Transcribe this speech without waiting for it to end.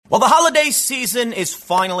Well, the holiday season is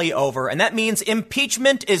finally over, and that means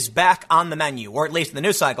impeachment is back on the menu, or at least in the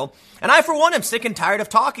news cycle. And I, for one, am sick and tired of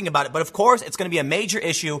talking about it. But of course, it's going to be a major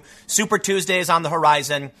issue. Super Tuesday is on the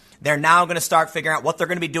horizon. They're now going to start figuring out what they're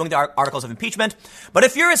going to be doing to articles of impeachment. But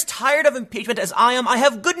if you're as tired of impeachment as I am, I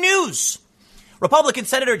have good news. Republican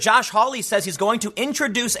Senator Josh Hawley says he's going to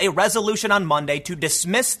introduce a resolution on Monday to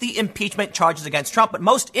dismiss the impeachment charges against Trump. But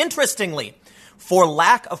most interestingly, for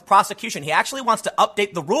lack of prosecution, he actually wants to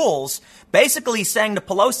update the rules, basically saying to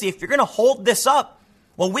Pelosi, if you're going to hold this up,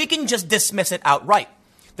 well, we can just dismiss it outright.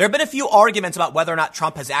 There have been a few arguments about whether or not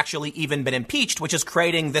Trump has actually even been impeached, which is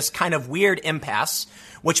creating this kind of weird impasse,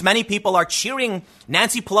 which many people are cheering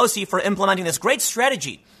Nancy Pelosi for implementing this great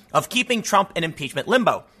strategy of keeping Trump in impeachment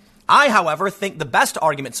limbo. I, however, think the best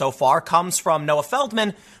argument so far comes from Noah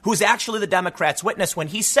Feldman, who's actually the Democrats' witness when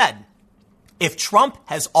he said, if Trump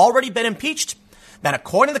has already been impeached, then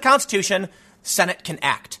according to the Constitution, Senate can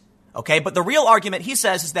act. Okay, but the real argument, he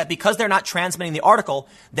says, is that because they're not transmitting the article,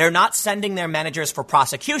 they're not sending their managers for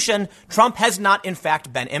prosecution. Trump has not, in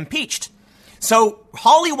fact, been impeached. So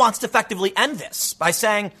Hawley wants to effectively end this by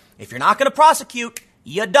saying, if you're not going to prosecute,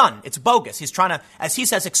 you're done. It's bogus. He's trying to, as he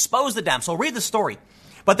says, expose the Dems. So read the story.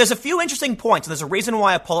 But there's a few interesting points. And there's a reason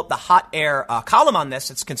why I pull up the Hot Air column on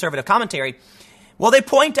this. It's conservative commentary. Well, they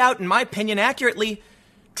point out, in my opinion, accurately,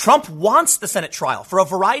 Trump wants the Senate trial for a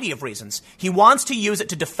variety of reasons. He wants to use it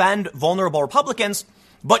to defend vulnerable Republicans,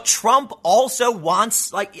 but Trump also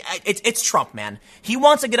wants, it's Trump, man. He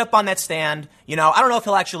wants to get up on that stand. I don't know if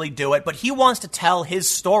he'll actually do it, but he wants to tell his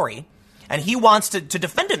story, and he wants to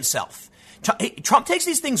defend himself. Trump takes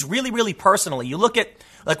these things really, really personally. You look at,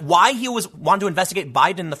 why he wanted to investigate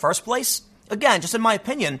Biden in the first place. Again, just in my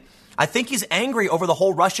opinion, I think he's angry over the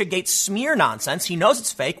whole Russiagate smear nonsense. He knows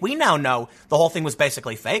it's fake. We now know the whole thing was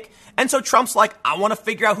basically fake. And so Trump's like, I want to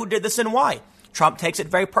figure out who did this and why. Trump takes it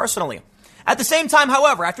very personally. At the same time,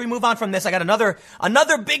 however, after we move on from this, I got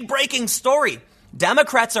another big breaking story.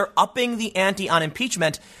 Democrats are upping the ante on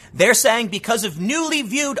impeachment. They're saying because of newly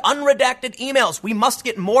viewed unredacted emails, we must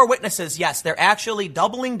get more witnesses. Yes, they're actually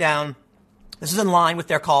doubling down. This is in line with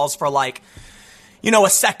their calls for a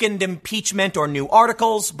second impeachment or new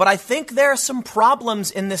articles. But I think there are some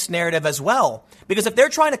problems in this narrative as well. Because if they're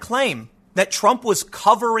trying to claim that Trump was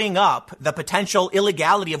covering up the potential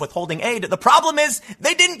illegality of withholding aid, the problem is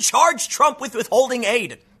they didn't charge Trump with withholding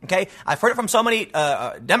aid. Okay, I've heard it from so many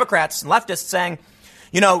Democrats and leftists saying,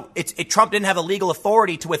 Trump didn't have a legal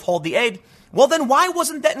authority to withhold the aid. Well, then why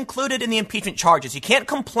wasn't that included in the impeachment charges? You can't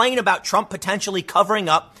complain about Trump potentially covering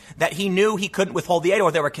up that he knew he couldn't withhold the aid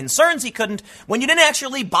or there were concerns he couldn't when you didn't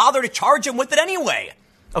actually bother to charge him with it anyway.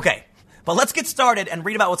 Okay, but let's get started and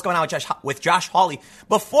read about what's going on with Josh Hawley.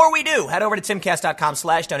 Before we do, head over to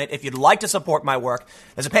timcast.com/donate if you'd like to support my work.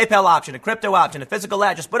 There's a PayPal option, a crypto option, a physical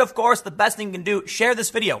address. But of course, the best thing you can do, share this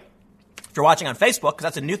video. If you're watching on Facebook, because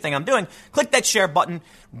that's a new thing I'm doing, click that share button.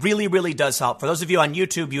 Really, really does help. For those of you on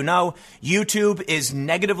YouTube, YouTube is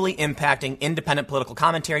negatively impacting independent political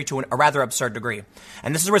commentary to a rather absurd degree.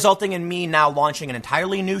 And this is resulting in me now launching an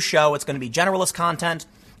entirely new show. It's going to be generalist content.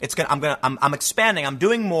 I'm expanding. I'm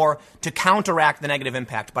doing more to counteract the negative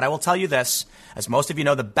impact. But I will tell you this, as most of you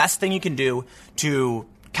know, the best thing you can do to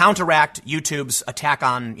counteract YouTube's attack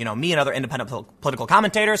on, me and other independent political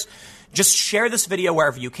commentators, just share this video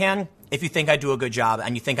wherever you can if you think I do a good job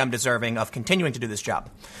and you think I'm deserving of continuing to do this job.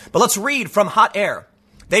 But let's read from Hot Air.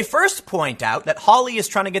 They first point out that Hawley is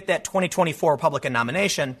trying to get that 2024 Republican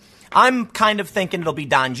nomination. I'm kind of thinking it'll be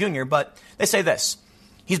Don Jr., but they say this.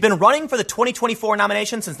 He's been running for the 2024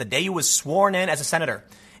 nomination since the day he was sworn in as a senator,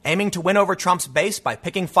 aiming to win over Trump's base by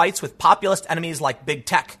picking fights with populist enemies like big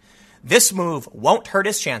tech. This move won't hurt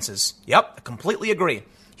his chances. Yep, I completely agree.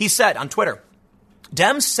 He said on Twitter,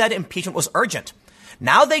 Dems said impeachment was urgent.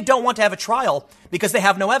 Now they don't want to have a trial because they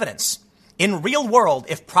have no evidence. In real world,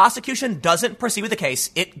 if prosecution doesn't proceed with the case,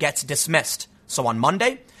 it gets dismissed. So on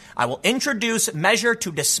Monday, I will introduce measure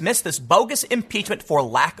to dismiss this bogus impeachment for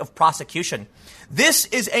lack of prosecution. This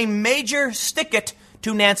is a major stick-it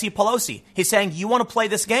to Nancy Pelosi. He's saying, you want to play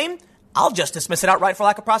this game? I'll just dismiss it outright for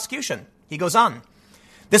lack of prosecution. He goes on.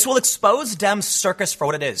 This will expose Dems' circus for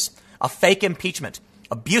what it is, a fake impeachment,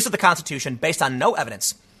 abuse of the Constitution based on no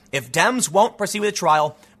evidence. If Dems won't proceed with a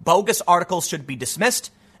trial, bogus articles should be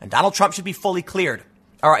dismissed, and Donald Trump should be fully cleared.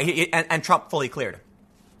 All right, and Trump fully cleared.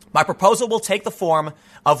 My proposal will take the form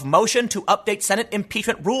of motion to update Senate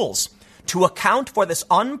impeachment rules to account for this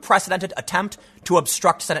unprecedented attempt to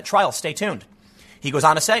obstruct Senate trials. Stay tuned. He goes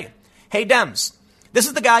on to say, hey, Dems, this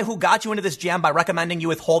is the guy who got you into this jam by recommending you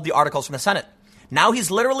withhold the articles from the Senate. Now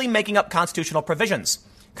he's literally making up constitutional provisions.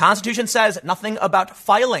 Constitution says nothing about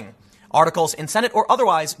filing articles in Senate or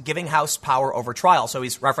otherwise giving House power over trial. So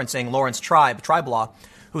he's referencing Lawrence Tribe Law,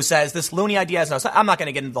 who says this loony idea is no. I'm not going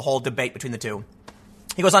to get into the whole debate between the two.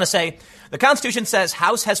 He goes on to say, the Constitution says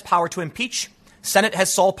House has power to impeach, Senate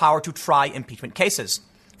has sole power to try impeachment cases.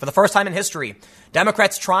 For the first time in history,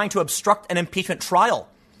 Democrats trying to obstruct an impeachment trial.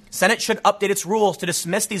 Senate should update its rules to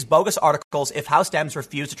dismiss these bogus articles if House Dems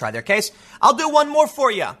refuse to try their case. I'll do one more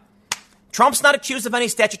for you. Trump's not accused of any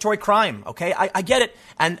statutory crime, okay? I get it.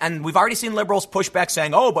 And we've already seen liberals push back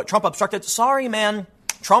saying, oh, but Trump obstructed. Sorry, man.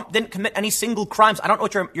 Trump didn't commit any single crimes. I don't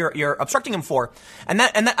know what you're obstructing him for. And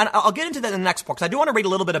I'll get into that in the next part, because I do want to read a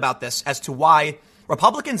little bit about this as to why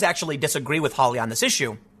Republicans actually disagree with Hawley on this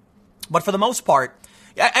issue. But for the most part,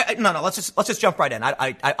 let's just jump right in.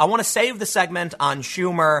 I want to save the segment on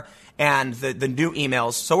Schumer and the new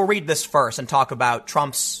emails. So we'll read this first and talk about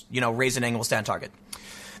Trump's, reasoning will stand target.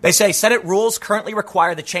 They say Senate rules currently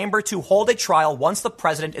require the chamber to hold a trial once the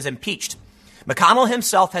president is impeached. McConnell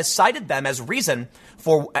himself has cited them as a reason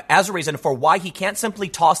for why he can't simply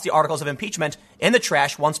toss the articles of impeachment in the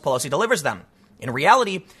trash once Pelosi delivers them. In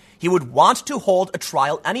reality, he would want to hold a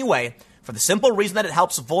trial anyway, for the simple reason that it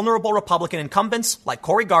helps vulnerable Republican incumbents like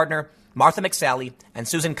Cory Gardner, Martha McSally, and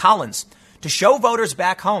Susan Collins to show voters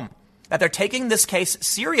back home that they're taking this case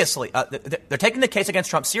seriously. They're taking the case against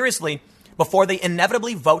Trump seriously before they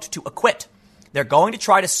inevitably vote to acquit. They're going to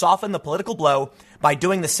try to soften the political blow by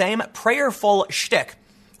doing the same prayerful shtick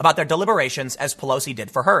about their deliberations as Pelosi did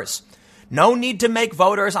for hers. No need to make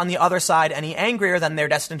voters on the other side any angrier than they're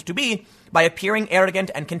destined to be by appearing arrogant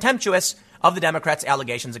and contemptuous of the Democrats'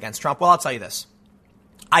 allegations against Trump. Well, I'll tell you this.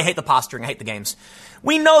 I hate the posturing. I hate the games.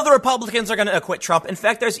 We know the Republicans are going to acquit Trump. In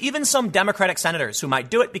fact, there's even some Democratic senators who might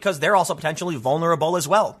do it because they're also potentially vulnerable as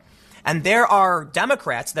well. And there are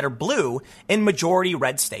Democrats that are blue in majority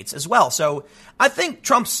red states as well. So I think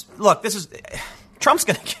Trump's not going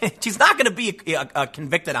to be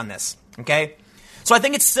convicted on this. Okay. So I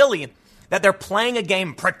think it's silly that they're playing a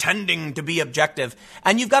game pretending to be objective.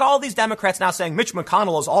 And you've got all these Democrats now saying Mitch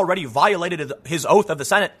McConnell has already violated his oath of the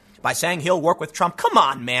Senate by saying he'll work with Trump. Come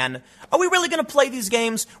on, man. Are we really going to play these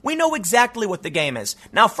games? We know exactly what the game is.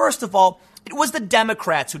 Now, first of all, it was the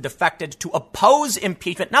Democrats who defected to oppose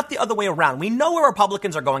impeachment, not the other way around. We know where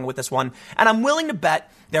Republicans are going with this one, and I'm willing to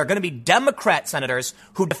bet there are going to be Democrat senators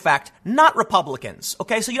who defect, not Republicans.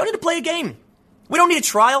 Okay, so you don't need to play a game. We don't need a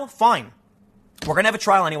trial? Fine. We're going to have a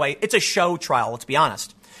trial anyway. It's a show trial, let's be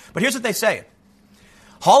honest. But here's what they say.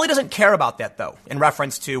 Hawley doesn't care about that, though, in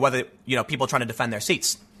reference to whether, people trying to defend their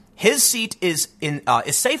seats. His seat is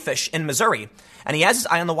safe-ish in Missouri, and he has his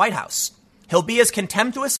eye on the White House. He'll be as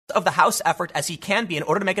contemptuous of the House effort as he can be in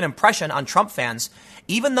order to make an impression on Trump fans,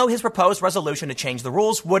 even though his proposed resolution to change the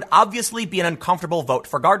rules would obviously be an uncomfortable vote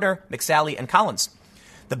for Gardner, McSally, and Collins.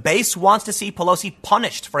 The base wants to see Pelosi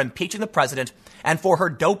punished for impeaching the president and for her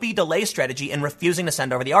dopey delay strategy in refusing to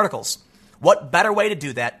send over the articles. What better way to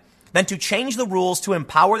do that than to change the rules to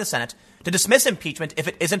empower the Senate to dismiss impeachment if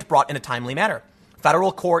it isn't brought in a timely manner?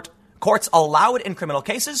 Federal courts allow it in criminal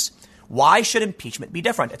cases. Why should impeachment be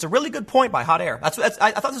different? It's a really good point by Hot Air. I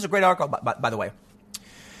thought this was a great article, by the way.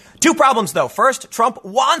 Two problems, though. First, Trump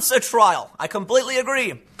wants a trial. I completely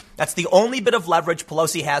agree. That's the only bit of leverage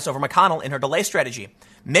Pelosi has over McConnell in her delay strategy.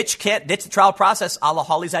 Mitch can't ditch the trial process a la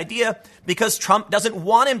Hawley's idea because Trump doesn't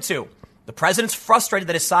want him to. The president's frustrated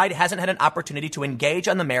that his side hasn't had an opportunity to engage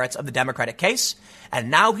on the merits of the Democratic case,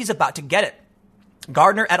 and now he's about to get it.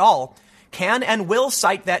 Gardner et al. Can and will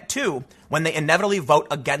cite that too when they inevitably vote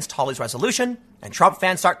against Hawley's resolution and Trump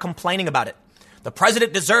fans start complaining about it. The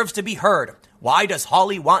president deserves to be heard. Why does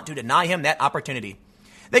Hawley want to deny him that opportunity?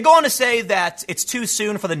 They go on to say that it's too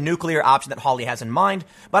soon for the nuclear option that Hawley has in mind.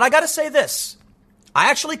 But I got to say this. I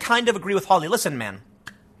actually kind of agree with Hawley. Listen, man,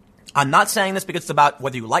 I'm not saying this because it's about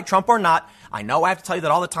whether you like Trump or not. I know I have to tell you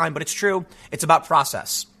that all the time, but it's true. It's about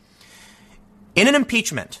process. In an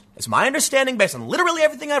impeachment, it's my understanding based on literally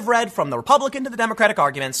everything I've read from the Republican to the Democratic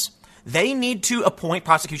arguments, they need to appoint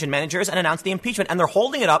prosecution managers and announce the impeachment, and they're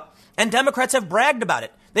holding it up, and Democrats have bragged about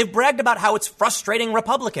it. They've bragged about how it's frustrating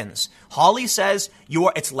Republicans. Hawley says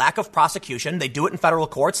it's lack of prosecution. They do it in federal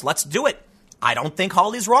courts. Let's do it. I don't think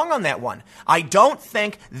Hawley's wrong on that one. I don't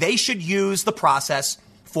think they should use the process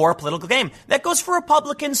for a political game. That goes for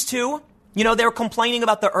Republicans, too. They were complaining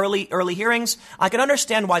about the early hearings. I can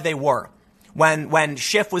understand why they were. When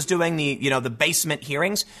Schiff was doing the basement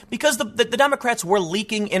hearings, because the Democrats were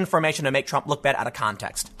leaking information to make Trump look bad out of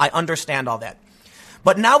context. I understand all that.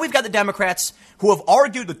 But now we've got the Democrats who have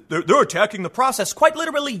argued that they're attacking the process, quite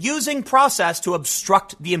literally using process to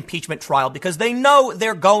obstruct the impeachment trial because they know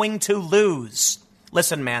they're going to lose.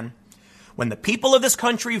 Listen, man, when the people of this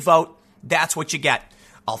country vote, that's what you get.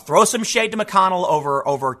 I'll throw some shade to McConnell over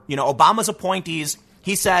Obama's appointees.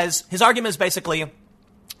 He says his argument is basically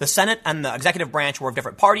the Senate and the executive branch were of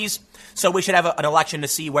different parties, so we should have an election to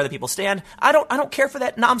see where the people stand. I don't care for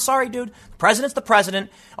that. No, I'm sorry, dude. The president's the president.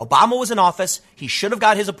 Obama was in office. He should have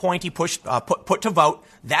got his appointee put to vote.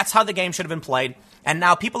 That's how the game should have been played. And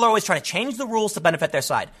now people are always trying to change the rules to benefit their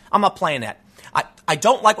side. I'm not playing that. I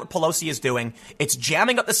don't like what Pelosi is doing. It's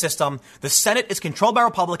jamming up the system. The Senate is controlled by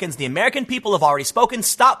Republicans. The American people have already spoken.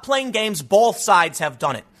 Stop playing games. Both sides have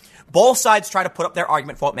done it. Both sides try to put up their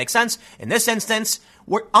argument for what makes sense. In this instance,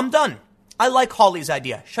 I'm done. I like Hawley's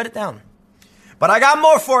idea. Shut it down. But I got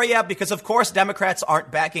more for you because, of course, Democrats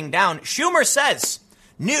aren't backing down. Schumer says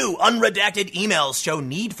new unredacted emails show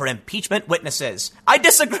need for impeachment witnesses. I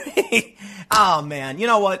disagree. Oh, man. You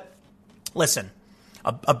know what? Listen.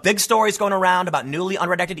 A big story is going around about newly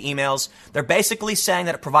unredacted emails. They're basically saying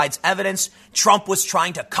that it provides evidence Trump was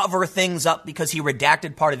trying to cover things up because he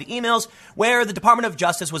redacted part of the emails, where the Department of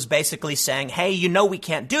Justice was basically saying, hey, we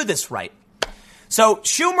can't do this right. So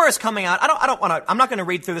Schumer is coming out. I'm not going to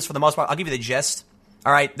read through this for the most part. I'll give you the gist.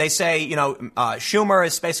 All right. They say, Schumer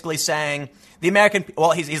is basically saying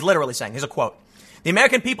he's literally saying, here's a quote. The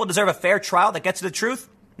American people deserve a fair trial that gets to the truth,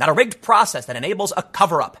 not a rigged process that enables a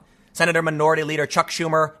cover-up. Senator Minority Leader Chuck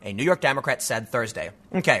Schumer, a New York Democrat, said Thursday.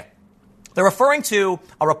 Okay. They're referring to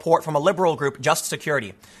a report from a liberal group, Just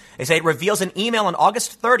Security. They say it reveals an email on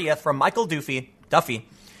August 30th from Michael Duffy,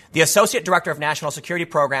 the Associate Director of National Security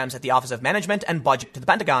Programs at the Office of Management and Budget to the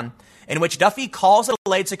Pentagon, in which Duffy calls the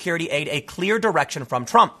delayed security aid a clear direction from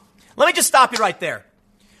Trump. Let me just stop you right there.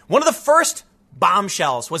 One of the first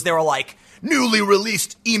bombshells was they were like, newly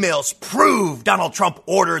released emails prove Donald Trump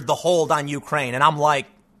ordered the hold on Ukraine. And I'm like,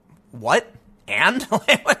 what? And?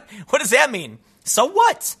 What does that mean? So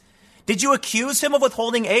what? Did you accuse him of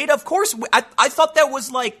withholding aid? Of course. I thought that was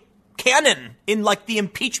like canon in like the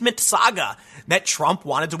impeachment saga that Trump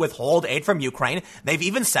wanted to withhold aid from Ukraine. They've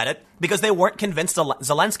even said it because they weren't convinced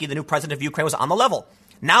Zelensky, the new president of Ukraine, was on the level.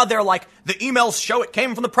 Now they're like, the emails show it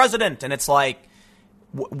came from the president. And it's like,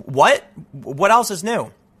 what? What else is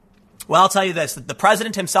new? Well, I'll tell you this. The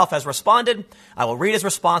president himself has responded. I will read his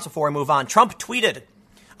response before we move on. Trump tweeted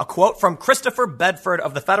a quote from Christopher Bedford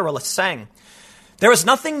of The Federalist saying, there is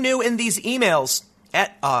nothing new in these emails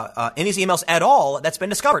at all that's been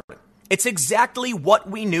discovered. It's exactly what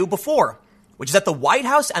we knew before, which is that the White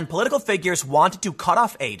House and political figures wanted to cut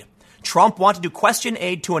off aid. Trump wanted to question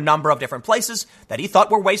aid to a number of different places that he thought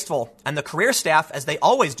were wasteful, and the career staff, as they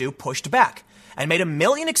always do, pushed back and made a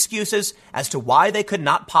million excuses as to why they could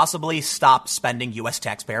not possibly stop spending U.S.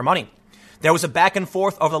 taxpayer money. There was a back and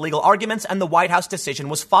forth over the legal arguments, and the White House decision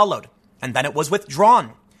was followed, and then it was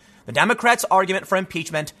withdrawn. The Democrats' argument for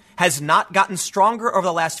impeachment has not gotten stronger over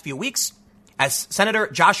the last few weeks. As Senator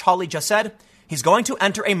Josh Hawley just said, he's going to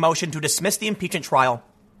enter a motion to dismiss the impeachment trial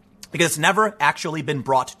because it's never actually been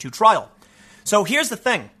brought to trial. So here's the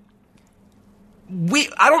thing.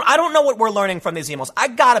 I don't know what we're learning from these emails. I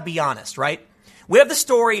gotta be honest, right? We have the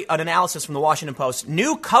story, an analysis from the Washington Post,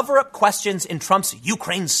 new cover-up questions in Trump's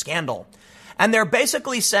Ukraine scandal. And they're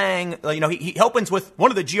basically saying, he opens with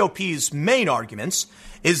one of the GOP's main arguments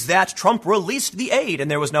is that Trump released the aid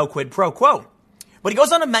and there was no quid pro quo. But he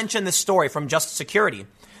goes on to mention this story from Just Security.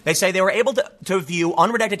 They say they were able to view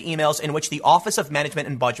unredacted emails in which the Office of Management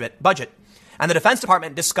and Budget and the Defense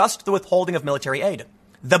Department discussed the withholding of military aid.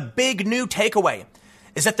 The big new takeaway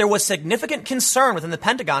is that there was significant concern within the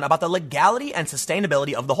Pentagon about the legality and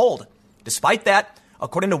sustainability of the hold. Despite that,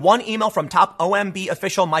 according to one email from top OMB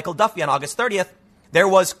official Michael Duffy on August 30th, there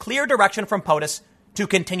was clear direction from POTUS to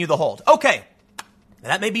continue the hold. Okay,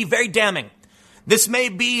 that may be very damning. This may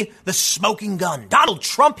be the smoking gun. Donald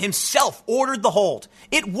Trump himself ordered the hold.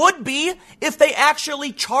 It would be if they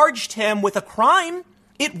actually charged him with a crime.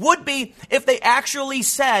 It would be if they actually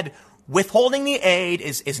said withholding the aid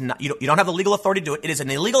is not, you don't have the legal authority to do it. It is an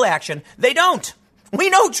illegal action. They don't. We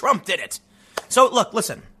know Trump did it. So look,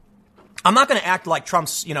 listen. I'm not going to act like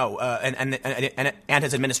Trump's, and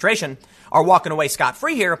his administration are walking away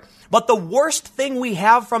scot-free here. But the worst thing we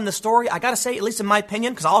have from the story, I got to say, at least in my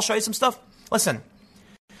opinion, because I'll show you some stuff. Listen,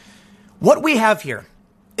 what we have here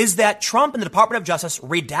is that Trump and the Department of Justice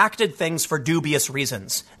redacted things for dubious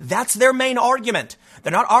reasons. That's their main argument.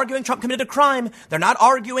 They're not arguing Trump committed a crime. They're not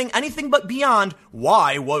arguing anything but beyond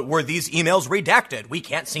why were these emails redacted. We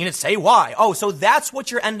can't seem to say why. Oh, so that's what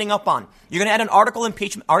you're ending up on. You're going to add an article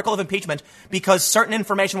of impeachment because certain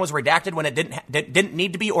information was redacted when it didn't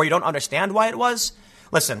need to be, or you don't understand why it was.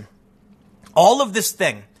 Listen, all of this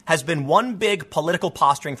thing has been one big political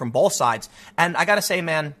posturing from both sides. And I got to say,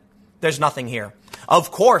 man, There's nothing here.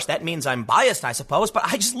 Of course, that means I'm biased, I suppose, but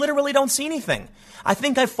I just literally don't see anything. I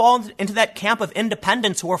think I've fallen into that camp of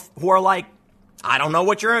independents who are like, I don't know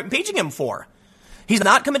what you're impeaching him for. He's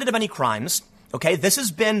not committed of any crimes. Okay, this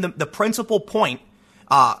has been the principal point.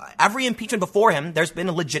 Every impeachment before him, there's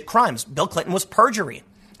been legit crimes. Bill Clinton was perjury.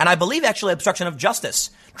 And I believe actually obstruction of justice.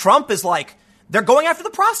 Trump is like, they're going after the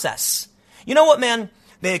process. You know what, man?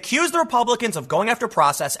 They accuse the Republicans of going after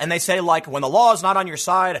process, and they say, like, when the law is not on your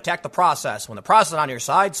side, attack the process. When the process is on your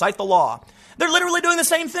side, cite the law. They're literally doing the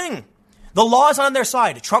same thing. The law is on their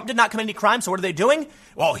side. Trump did not commit any crime, so what are they doing?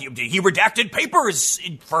 Well, he redacted papers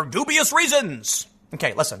for dubious reasons.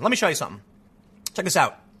 Okay, listen, let me show you something. Check this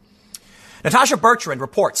out. Natasha Bertrand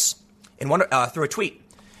reports through a tweet,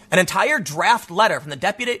 an entire draft letter from the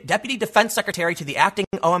Deputy Defense Secretary to the acting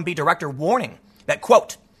OMB director warning that,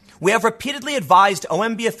 quote, we have repeatedly advised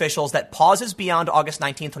OMB officials that pauses beyond August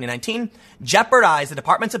 19, 2019 jeopardize the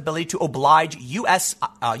department's ability to oblige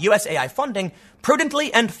USAI funding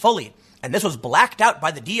prudently and fully. And this was blacked out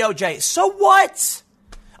by the DOJ. So what?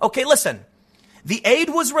 Okay, listen. The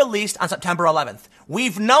aid was released on September 11th.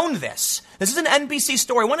 We've known this. This is an NBC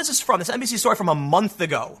story. When is this from? This is an NBC story from a month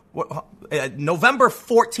ago. November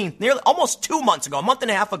 14th, nearly almost 2 months ago, a month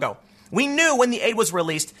and a half ago. We knew when the aid was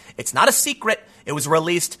released. It's not a secret. It was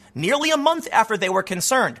released nearly a month after they were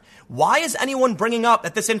concerned. Why is anyone bringing up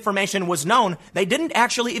that this information was known? They didn't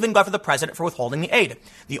actually even go after the president for withholding the aid.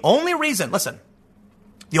 The only reason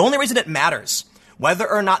it matters, whether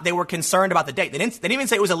or not they were concerned about the date, they didn't even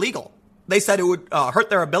say it was illegal. They said it would hurt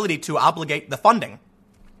their ability to obligate the funding,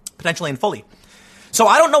 potentially and fully. So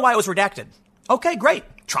I don't know why it was redacted. Okay, great.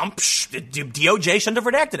 Trump, the DOJ shouldn't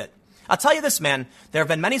have redacted it. I'll tell you this, man. There have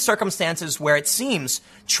been many circumstances where it seems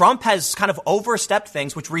Trump has kind of overstepped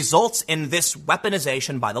things, which results in this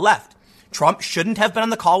weaponization by the left. Trump shouldn't have been on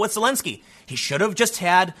the call with Zelensky. He should have just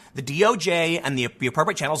had the DOJ and the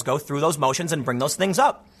appropriate channels go through those motions and bring those things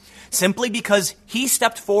up. Simply because he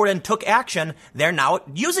stepped forward and took action, they're now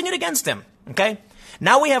using it against him. Okay?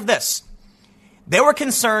 Now we have this. They were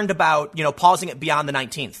concerned about, pausing it beyond the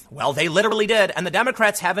 19th. Well, they literally did. And the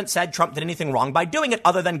Democrats haven't said Trump did anything wrong by doing it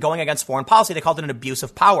other than going against foreign policy. They called it an abuse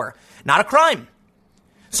of power, not a crime.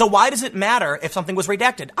 So why does it matter if something was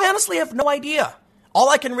redacted? I honestly have no idea. All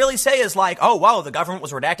I can really say is like, oh, wow, the government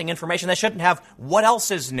was redacting information they shouldn't have. What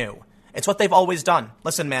else is new? It's what they've always done.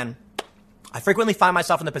 Listen, man, I frequently find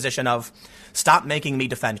myself in the position of stop making me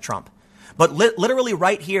defend Trump. But literally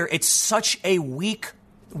right here, it's such a weak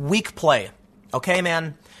play. Okay,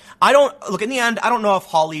 man. In the end, I don't know if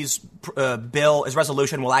Hawley's bill, his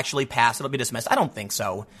resolution will actually pass. It'll be dismissed. I don't think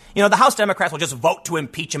so. The House Democrats will just vote to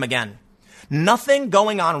impeach him again. Nothing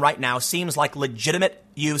going on right now seems like legitimate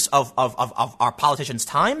use of our politicians'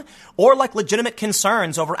 time or like legitimate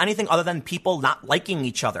concerns over anything other than people not liking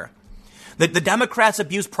each other. The Democrats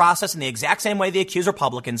abuse process in the exact same way they accuse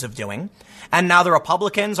Republicans of doing. And now the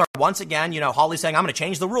Republicans are once again, Hawley saying, I'm going to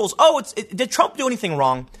change the rules. Oh, did Trump do anything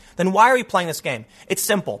wrong? Then why are we playing this game? It's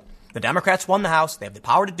simple. The Democrats won the House. They have the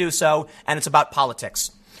power to do so. And it's about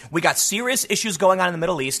politics. We got serious issues going on in the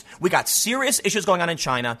Middle East. We got serious issues going on in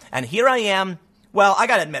China. And here I am. Well, I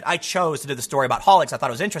got to admit, I chose to do the story about Hawley because I thought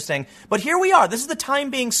it was interesting. But here we are. This is the time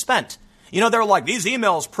being spent. They're like, these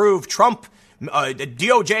emails prove Trump,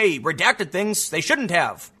 DOJ redacted things they shouldn't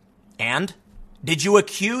have. And did you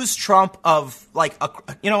accuse Trump of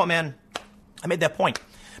you know what, man? I made that point.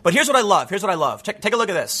 But here's what I love. Take a look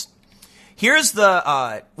at this. Here's the,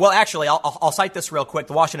 I'll cite this real quick.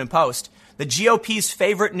 The Washington Post. The GOP's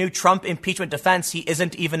favorite new Trump impeachment defense. He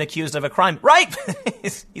isn't even accused of a crime. Right.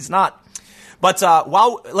 He's not. But,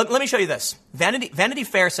 let me show you this. Vanity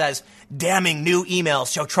Fair says damning new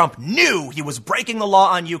emails show Trump knew he was breaking the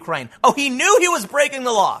law on Ukraine. Oh, he knew he was breaking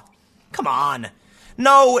the law. Come on.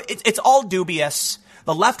 No, it's all dubious.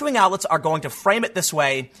 The left-wing outlets are going to frame it this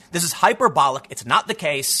way. This is hyperbolic. It's not the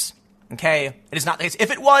case. Okay? It is not the case. If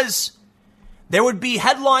it was, there would be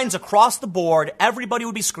headlines across the board. Everybody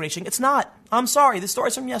would be screeching. It's not. I'm sorry. This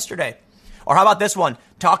story's from yesterday. Or how about this one?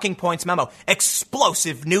 Talking Points memo.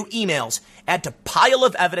 Explosive new emails add to pile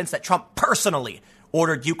of evidence that Trump personally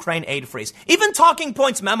ordered Ukraine aid freeze. Even Talking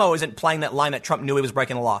Points memo isn't playing that line that Trump knew he was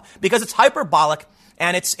breaking the law because it's hyperbolic.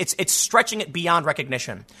 And it's stretching it beyond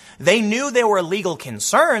recognition. They knew there were legal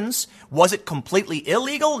concerns. Was it completely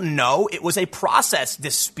illegal? No, it was a process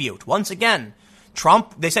dispute. Once again,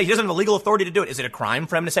 Trump, they say he doesn't have the legal authority to do it. Is it a crime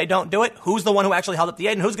for him to say don't do it? Who's the one who actually held up the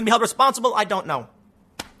aid and who's going to be held responsible? I don't know.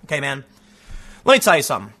 Okay, man. Let me tell you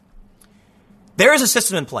something. There is a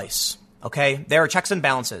system in place. Okay, there are checks and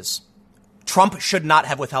balances. Trump should not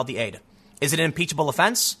have withheld the aid. Is it an impeachable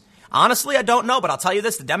offense? Honestly, I don't know, but I'll tell you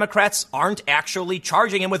this. The Democrats aren't actually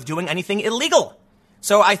charging him with doing anything illegal.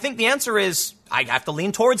 So I think the answer is I have to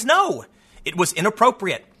lean towards no. It was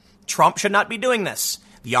inappropriate. Trump should not be doing this.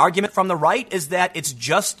 The argument from the right is that it's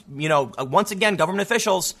just, once again, government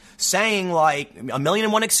officials saying like a million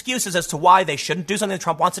and one excuses as to why they shouldn't do something that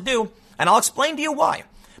Trump wants to do. And I'll explain to you why.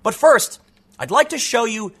 But first, I'd like to show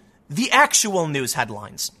you the actual news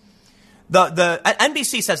headlines. The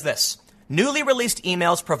NBC says this. Newly released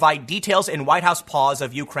emails provide details in White House pause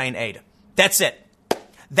of Ukraine aid. That's it.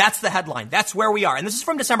 That's the headline. That's where we are. And this is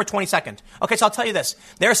from December 22nd. Okay, so I'll tell you this.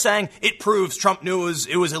 They're saying it proves Trump knew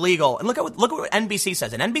it was illegal. And look at what NBC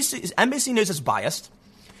says. And NBC News is biased.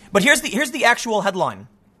 But here's the actual headline.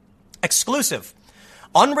 Exclusive.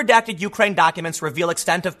 Unredacted Ukraine documents reveal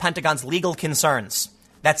extent of Pentagon's legal concerns.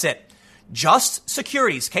 That's it. Just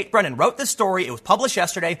Securities. Kate Brennan wrote this story. It was published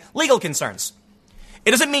yesterday. Legal concerns. It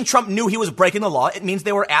doesn't mean Trump knew he was breaking the law. It means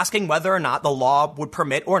they were asking whether or not the law would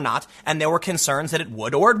permit or not, and there were concerns that it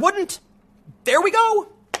would or it wouldn't. There we go.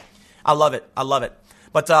 I love it.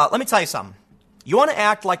 But let me tell you something. You want to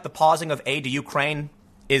act like the pausing of aid to Ukraine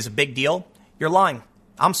is a big deal? You're lying.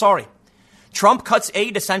 I'm sorry. Trump cuts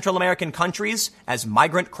aid to Central American countries as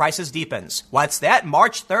migrant crisis deepens. What's that?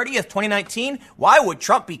 March 30th, 2019? Why would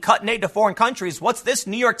Trump be cutting aid to foreign countries? What's this,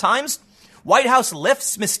 New York Times? White House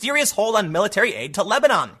lifts mysterious hold on military aid to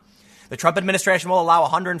Lebanon. The Trump administration will allow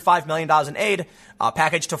 $105 million in aid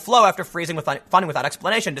package to flow after freezing funding without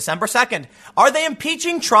explanation. December 2nd. Are they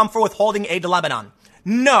impeaching Trump for withholding aid to Lebanon?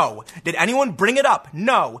 No. Did anyone bring it up?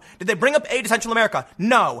 No. Did they bring up aid to Central America?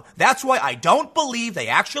 No. That's why I don't believe they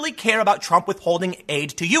actually care about Trump withholding aid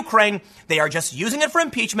to Ukraine. They are just using it for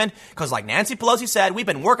impeachment because, like Nancy Pelosi said, we've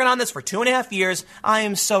been working on this for 2.5 years. I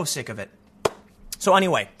am so sick of it. So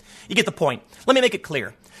anyway, you get the point. Let me make it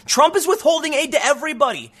clear. Trump is withholding aid to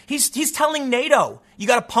everybody. He's telling NATO, you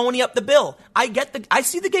got to pony up the bill. I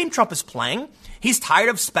see the game Trump is playing. He's tired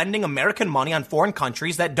of spending American money on foreign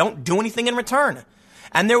countries that don't do anything in return.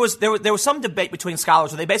 And there was some debate between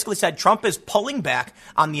scholars where they basically said Trump is pulling back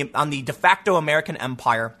on the de facto American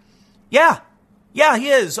empire. Yeah, he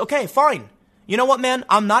is. Okay, fine. You know what, man?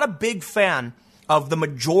 I'm not a big fan of the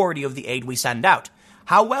majority of the aid we send out.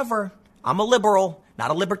 However, I'm a liberal,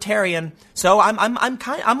 not a libertarian, so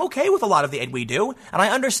I'm okay with a lot of the aid we do, and I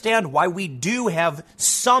understand why we do have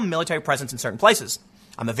some military presence in certain places.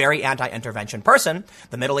 I'm a very anti-intervention person.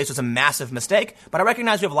 The Middle East was a massive mistake, but I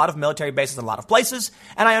recognize we have a lot of military bases in a lot of places,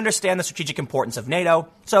 and I understand the strategic importance of NATO.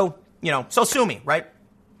 So sue me, right?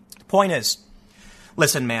 Point is,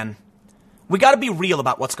 listen, man, we got to be real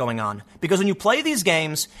about what's going on, because when you play these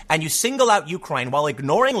games and you single out Ukraine while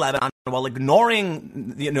ignoring Lebanon, while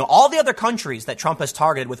ignoring all the other countries that Trump has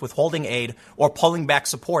targeted with withholding aid or pulling back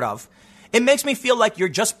support of, it makes me feel like you're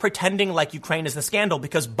just pretending like Ukraine is the scandal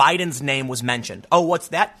because Biden's name was mentioned. Oh, what's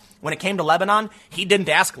that? When it came to Lebanon, he didn't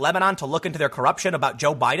ask Lebanon to look into their corruption about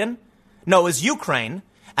Joe Biden? No, it was Ukraine,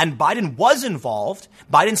 and Biden was involved.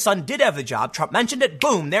 Biden's son did have the job. Trump mentioned it.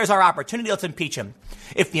 Boom, there's our opportunity. Let's impeach him.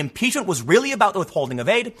 If the impeachment was really about the withholding of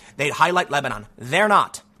aid, they'd highlight Lebanon. They're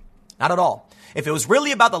not. Not at all. If it was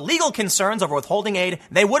really about the legal concerns over withholding aid,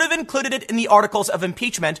 they would have included it in the articles of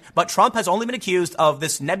impeachment, but Trump has only been accused of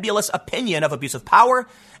this nebulous opinion of abuse of power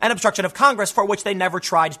and obstruction of Congress, for which they never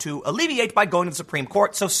tried to alleviate by going to the Supreme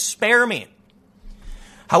Court, so spare me.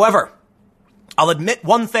 However, I'll admit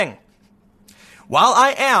one thing. While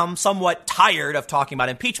I am somewhat tired of talking about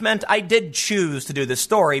impeachment, I did choose to do this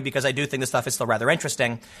story because I do think this stuff is still rather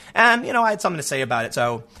interesting, and, I had something to say about it,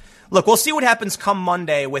 so look, we'll see what happens come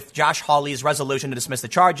Monday with Josh Hawley's resolution to dismiss the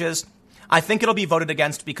charges. I think it'll be voted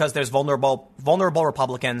against because there's vulnerable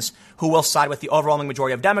Republicans who will side with the overwhelming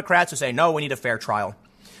majority of Democrats who say, no, we need a fair trial.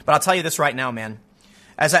 But I'll tell you this right now, man.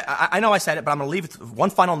 As I know I said it, but I'm going to leave with one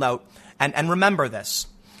final note. And remember this.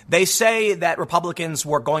 They say that Republicans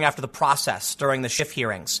were going after the process during the Schiff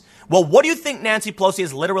hearings. Well, what do you think Nancy Pelosi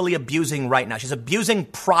is literally abusing right now? She's abusing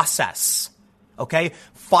process. Okay?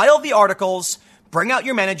 File the articles. Bring out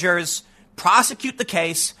your managers, prosecute the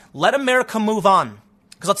case, let America move on.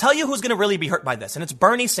 Because I'll tell you who's going to really be hurt by this. And it's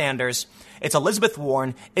Bernie Sanders. It's Elizabeth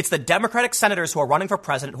Warren. It's the Democratic senators who are running for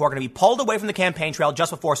president who are going to be pulled away from the campaign trail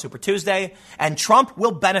just before Super Tuesday. And Trump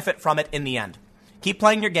will benefit from it in the end. Keep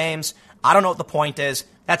playing your games. I don't know what the point is.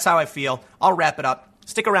 That's how I feel. I'll wrap it up.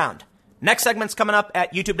 Stick around. Next segment's coming up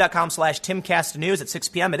at youtube.com/TimCastNews at 6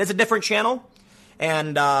 p.m. It is a different channel.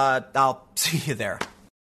 And I'll see you there.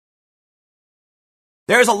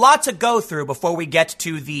 There's a lot to go through before we get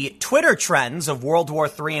to the Twitter trends of World War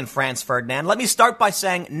III and Franz Ferdinand. Let me start by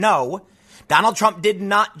saying no. Donald Trump did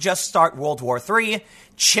not just start World War III.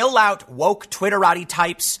 Chill out, woke Twitterati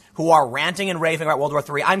types who are ranting and raving about World War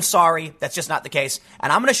III. I'm sorry, that's just not the case.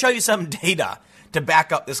 And I'm going to show you some data to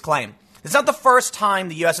back up this claim. It's not the first time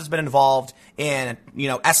the U.S. has been involved in,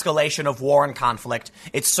 escalation of war and conflict.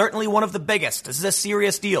 It's certainly one of the biggest. This is a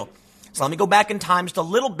serious deal. So let me go back in time just a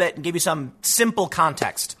little bit and give you some simple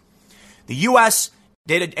context. The U.S.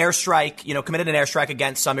 did an airstrike, committed an airstrike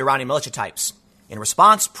against some Iranian militia types. In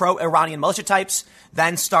response, pro-Iranian militia types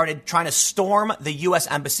then started trying to storm the U.S.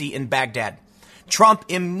 embassy in Baghdad. Trump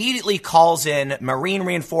immediately calls in Marine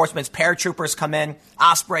reinforcements, paratroopers come in,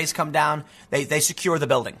 Ospreys come down, they secure the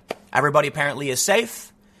building. Everybody apparently is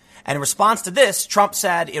safe. And in response to this, Trump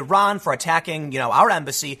said, Iran, for attacking, our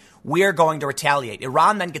embassy, we're going to retaliate.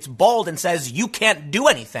 Iran then gets bold and says, you can't do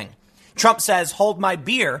anything. Trump says, hold my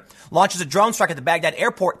beer, launches a drone strike at the Baghdad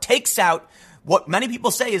airport, takes out what many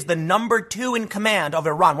people say is the number 2 in command of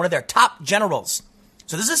Iran, one of their top generals.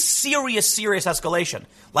 So this is serious, serious escalation.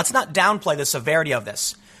 Let's not downplay the severity of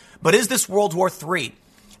this. But is this World War III?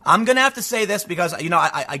 I'm going to have to say this because,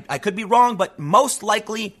 I could be wrong, but most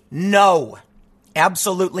likely, no.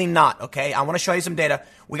 Absolutely not, okay? I want to show you some data.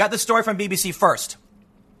 We got this story from BBC First.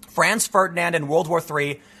 Franz Ferdinand and World War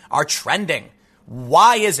III are trending.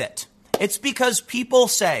 Why is it? It's because people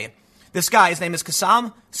say, this guy, his name is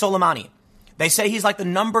Qasem Soleimani. They say he's like the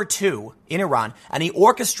number 2 in Iran, and he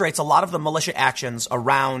orchestrates a lot of the militia actions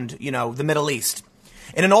around, the Middle East.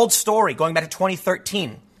 In an old story going back to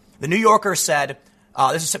 2013, the New Yorker said,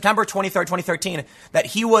 this is September 23rd, 2013, that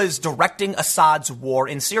he was directing Assad's war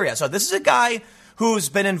in Syria. So this is a guy who's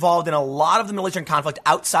been involved in a lot of the military conflict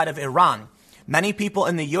outside of Iran. Many people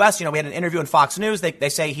in the U.S., we had an interview in Fox News. They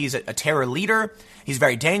say he's a terror leader. He's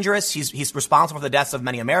very dangerous. He's responsible for the deaths of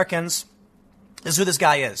many Americans. This is who this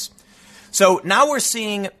guy is. So now we're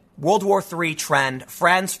seeing World War III trend,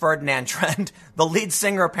 Franz Ferdinand trend. The lead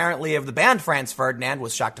singer, apparently, of the band Franz Ferdinand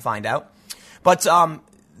was shocked to find out. But I'm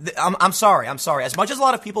sorry. As much as a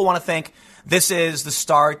lot of people want to think this is the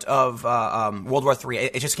start of World War III,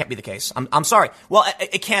 it just can't be the case. I'm sorry. Well,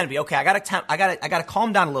 it can be. Okay, I gotta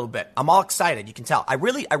calm down a little bit. I'm all excited. You can tell. I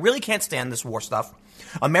really can't stand this war stuff.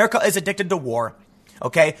 America is addicted to war.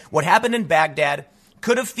 Okay, what happened in Baghdad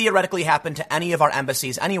could have theoretically happened to any of our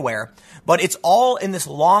embassies anywhere, but it's all in this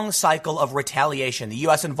long cycle of retaliation. The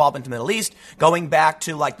U.S. involvement in the Middle East, going back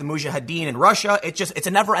to like the Mujahideen in Russia, it's a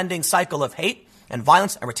never-ending cycle of hate and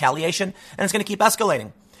violence and retaliation, and it's going to keep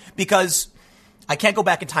escalating because I can't go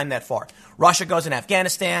back in time that far. Russia goes in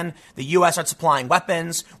Afghanistan, the U.S. starts supplying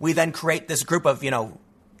weapons, we then create this group of,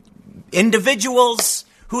 individuals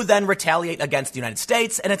who then retaliate against the United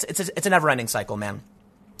States, and it's a never-ending cycle, man.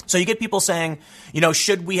 So you get people saying,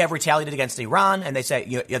 should we have retaliated against Iran? And they say,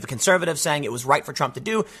 you have the conservatives saying it was right for Trump to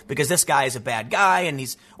do because this guy is a bad guy and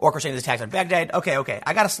he's orchestrating this attack on Baghdad. Okay,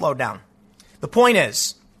 I got to slow down. The point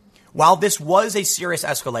is, while this was a serious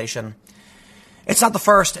escalation, it's not the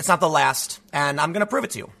first, it's not the last, and I'm going to prove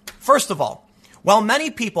it to you. First of all, while many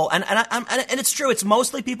people, and it's true, it's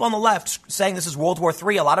mostly people on the left saying this is World War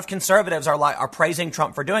III. A lot of conservatives are praising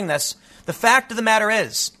Trump for doing this. The fact of the matter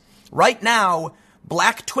is, right now,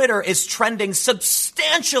 Black Twitter is trending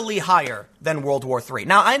substantially higher than World War III.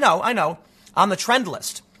 Now, I know, on the trend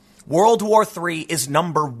list, World War III is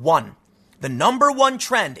number 1. The number 1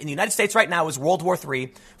 trend in the United States right now is World War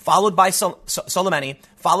III, followed by Soleimani,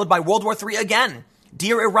 followed by World War III again.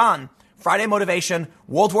 Dear Iran, Friday Motivation,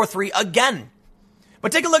 World War III again.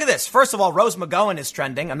 But take a look at this. First of all, Rose McGowan is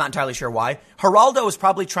trending. I'm not entirely sure why. Geraldo is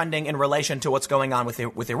probably trending in relation to what's going on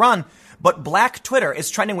with Iran. But Black Twitter is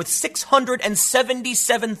trending with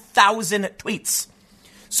 677,000 tweets.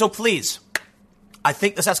 So please, I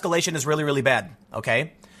think this escalation is really, really bad,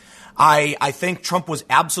 okay? I think Trump was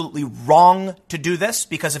absolutely wrong to do this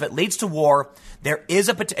because if it leads to war, there is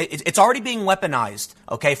it's already being weaponized,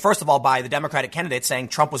 okay? First of all, by the Democratic candidate saying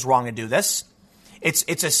Trump was wrong to do this.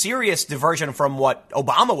 It's a serious diversion from what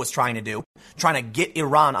Obama was trying to do, trying to get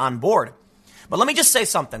Iran on board. But let me just say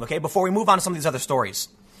something, okay, before we move on to some of these other stories.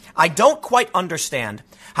 I don't quite understand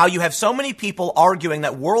how you have so many people arguing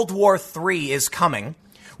that World War III is coming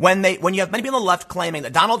when you have many people on the left claiming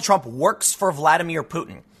that Donald Trump works for Vladimir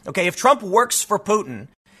Putin. Okay, if Trump works for Putin,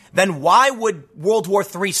 then why would World War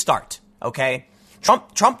III start? Okay,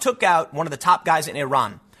 Trump took out one of the top guys in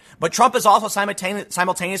Iran. But Trump is also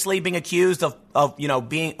simultaneously being accused of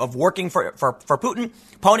working for Putin,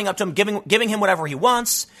 ponying up to him, giving him whatever he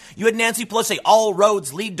wants. You had Nancy Pelosi say all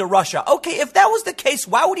roads lead to Russia. Okay, if that was the case,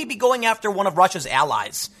 why would he be going after one of Russia's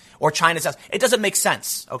allies or China's allies? It doesn't make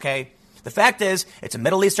sense, okay? The fact is, it's a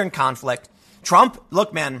Middle Eastern conflict. Trump,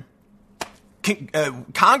 look, man,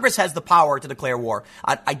 Congress has the power to declare war.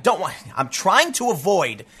 I'm trying to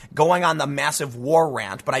avoid going on the massive war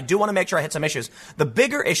rant, but I do want to make sure I hit some issues. The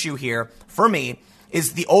bigger issue here for me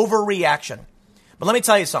is the overreaction. But let me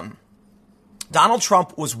tell you something. Donald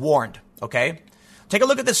Trump was warned, okay? Take a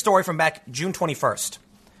look at this story from back June 21st.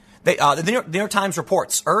 The New York Times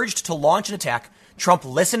reports, urged to launch an attack, Trump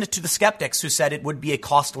listened to the skeptics who said it would be a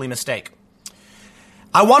costly mistake.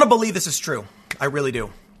 I want to believe this is true. I really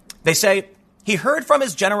do. They say he heard from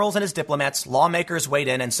his generals and his diplomats, lawmakers weighed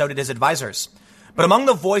in, and so did his advisors. But among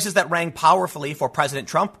the voices that rang powerfully for President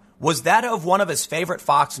Trump was that of one of his favorite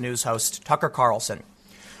Fox News hosts, Tucker Carlson.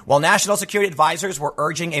 While national security advisors were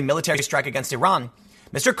urging a military strike against Iran,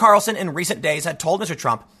 Mr. Carlson in recent days had told Mr.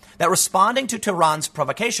 Trump that responding to Tehran's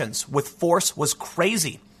provocations with force was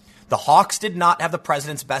crazy. The hawks did not have the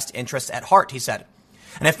president's best interests at heart, he said.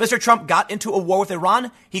 And if Mr. Trump got into a war with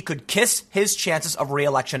Iran, he could kiss his chances of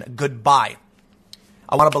re-election goodbye.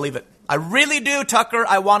 I want to believe it. I really do, Tucker.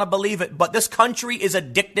 I want to believe it. But this country is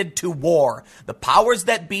addicted to war. The powers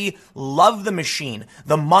that be love the machine,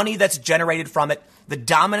 the money that's generated from it, the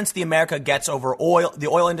dominance the America gets over oil, the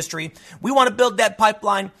oil industry. We want to build that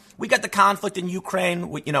pipeline. We got the conflict in Ukraine,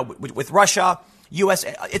 with Russia, U.S.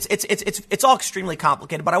 It's all extremely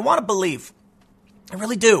complicated. But I want to believe, I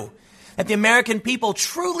really do, that the American people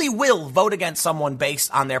truly will vote against someone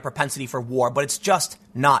based on their propensity for war. But it's just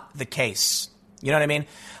not the case. You know what I mean?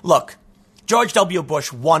 Look, George W.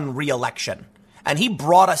 Bush won re-election, and he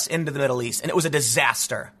brought us into the Middle East, and it was a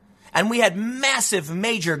disaster. And we had massive,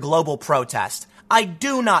 major global protest. I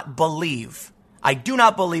do not believe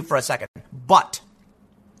for a second, but,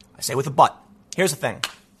 I say with a but, here's the thing.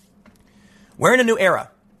 We're in a new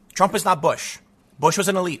era. Trump is not Bush. Bush was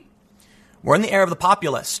an elite. We're in the era of the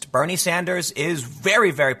populist. Bernie Sanders is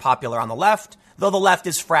very, very popular on the left, though the left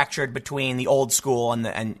is fractured between the old school and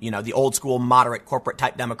the old school moderate corporate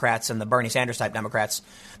type Democrats and the Bernie Sanders type Democrats.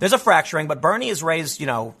 There's a fracturing, but Bernie has raised,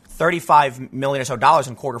 $35 million or so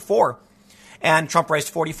in quarter four, and Trump raised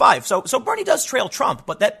 45. So Bernie does trail Trump,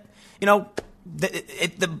 but that,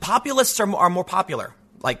 the populists are more popular.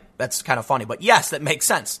 Like, that's kind of funny, but yes, that makes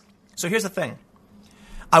sense. So here's the thing.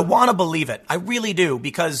 I want to believe it. I really do,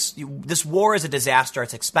 because this war is a disaster.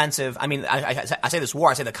 It's expensive. I mean, I say this war,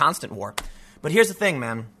 I say the constant war. But here's the thing,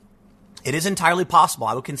 man. It is entirely possible.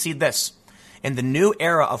 I would concede this. In the new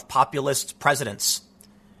era of populist presidents,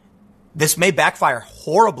 this may backfire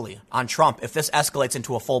horribly on Trump if this escalates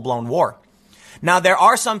into a full-blown war. Now, there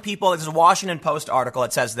are some people, there's a Washington Post article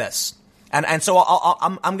that says this. And so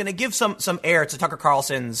I'm going to give some air to Tucker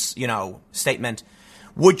Carlson's, statement.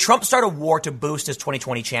 Would Trump start a war to boost his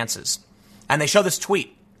 2020 chances? And they show this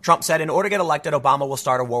tweet. Trump said, in order to get elected, Obama will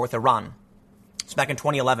start a war with Iran. It's back in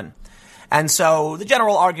 2011. And so the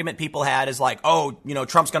general argument people had is like,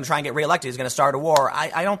 Trump's going to try and get reelected. He's going to start a war.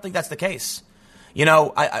 I don't think that's the case.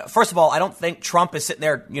 First of all, I don't think Trump is sitting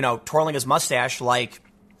there, twirling his mustache, like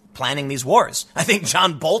planning these wars. I think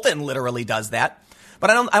John Bolton literally does that. But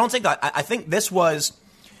I don't think that. I think this was,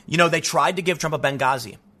 they tried to give Trump a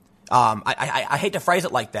Benghazi. I hate to phrase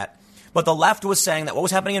it like that. But the left was saying that what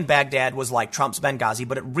was happening in Baghdad was like Trump's Benghazi,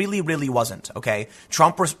 but it really, really wasn't, okay?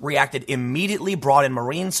 Trump reacted immediately, brought in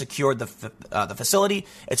Marines, secured the facility.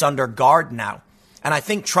 It's under guard now. And I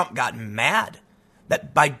think Trump got mad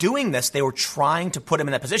that by doing this, they were trying to put him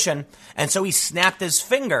in that position. And so he snapped his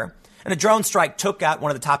finger, and a drone strike took out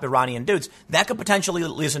one of the top Iranian dudes. That could potentially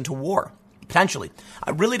lead us into war. Potentially.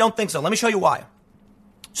 I really don't think so. Let me show you why.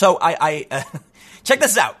 So I check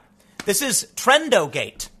this out. This is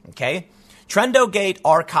Trendogate, okay? Trendogate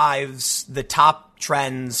archives the top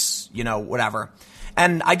trends, whatever.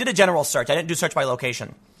 And I did a general search. I didn't do search by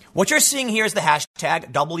location. What you're seeing here is the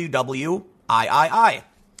hashtag WWIII.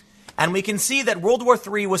 And we can see that World War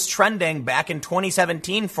III was trending back in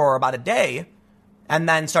 2017 for about a day, and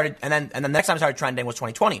then the next time it started trending was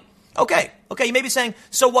 2020. Okay, you may be saying,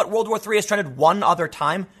 so what, World War III has trended one other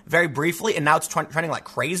time, very briefly, and now it's trending like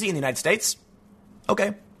crazy in the United States?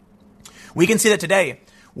 Okay. We can see that today,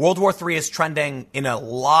 World War III is trending in a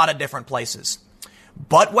lot of different places.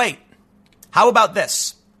 But wait, how about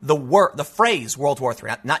this? The phrase World War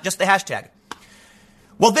III, not just the hashtag.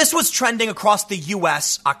 Well, this was trending across the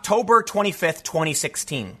U.S. October 25th,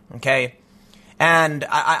 2016, okay? And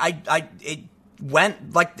it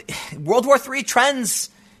went like World War III trends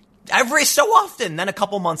every so often. Then a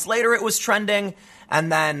couple months later, it was trending. And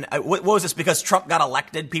then, what was this? Because Trump got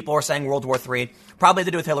elected, people were saying World War III. Probably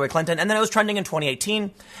to do with Hillary Clinton. And then it was trending in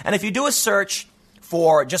 2018. And if you do a search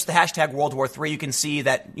for just the hashtag World War III, you can see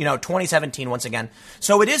that, 2017 once again.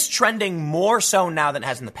 So it is trending more so now than it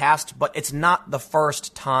has in the past, but it's not the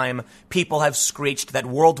first time people have screeched that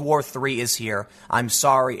World War III is here. I'm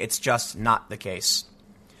sorry, it's just not the case.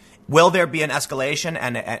 Will there be an escalation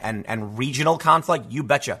and regional conflict? You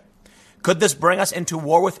betcha. Could this bring us into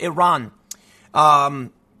war with Iran?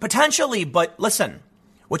 Potentially, but listen,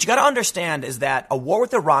 what you got to understand is that a war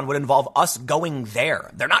with Iran would involve us going there.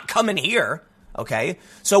 They're not coming here. Okay,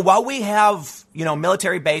 so while we have,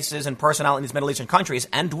 military bases and personnel in these Middle Eastern countries,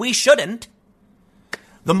 and we shouldn't,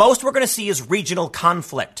 the most we're going to see is regional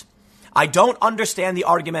conflict. I don't understand the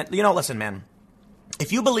argument. Listen, man,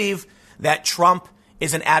 if you believe that Trump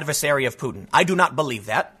is an adversary of Putin, I do not believe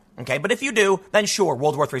that. Okay, but if you do, then sure,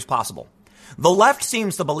 World War III is possible. The left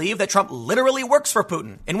seems to believe that Trump literally works for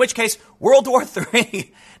Putin, in which case World War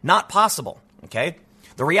III, not possible. Okay,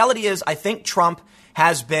 the reality is I think Trump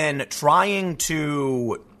has been trying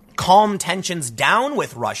to calm tensions down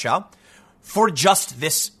with Russia for just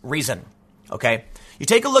this reason, okay? You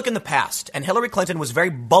take a look in the past, and Hillary Clinton was very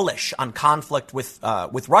bullish on conflict with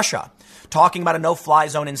Russia, talking about a no-fly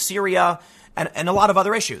zone in Syria and a lot of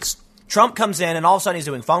other issues. Trump comes in, and all of a sudden he's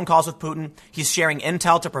doing phone calls with Putin. He's sharing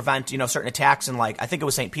intel to prevent, certain attacks in, I think it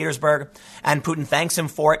was St. Petersburg, and Putin thanks him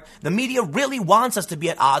for it. The media really wants us to be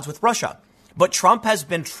at odds with Russia. But Trump has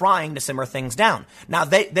been trying to simmer things down. Now,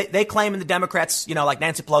 they claim in the Democrats, like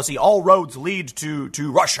Nancy Pelosi, all roads lead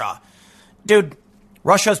to Russia. Dude,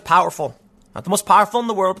 Russia's powerful. Not the most powerful in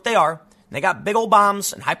the world, but they are. And they got big old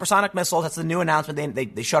bombs and hypersonic missiles. That's the new announcement.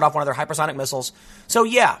 They shut off one of their hypersonic missiles. So,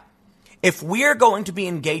 yeah, if we're going to be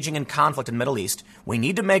engaging in conflict in the Middle East, we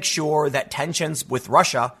need to make sure that tensions with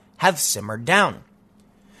Russia have simmered down.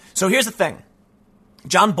 So here's the thing.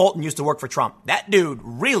 John Bolton used to work for Trump. That dude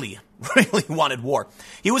really wanted war.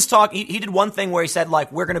 He was he did one thing where he said,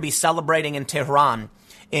 we're going to be celebrating in Tehran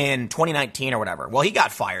in 2019 or whatever. Well, he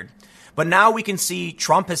got fired. But now we can see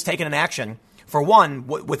Trump has taken an action. For one,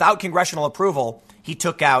 without congressional approval, he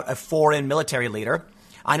took out a foreign military leader.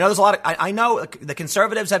 I know there's a lot of, I know the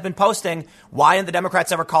conservatives have been posting, why didn't the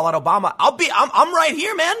Democrats ever call out Obama? I'm right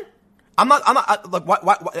here, man.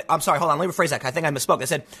 I'm sorry, hold on, let me rephrase that. I think I misspoke. I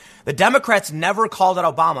said the Democrats never called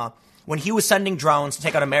out Obama when he was sending drones to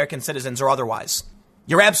take out American citizens or otherwise.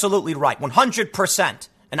 You're absolutely right, 100%.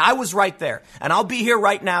 And I was right there. And I'll be here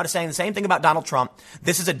right now to saying the same thing about Donald Trump.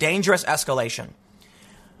 This is a dangerous escalation.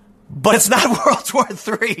 But it's not World War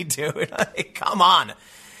III, dude. Come on.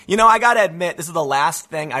 I got to admit, this is the last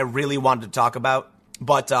thing I really wanted to talk about,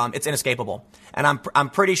 but it's inescapable. And I'm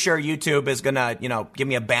pretty sure YouTube is going to, give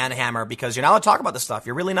me a ban hammer because you're not allowed to talk about this stuff.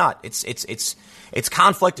 You're really not. It's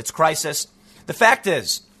conflict. It's crisis. The fact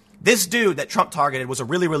is, this dude that Trump targeted was a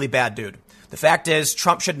really, really bad dude. The fact is,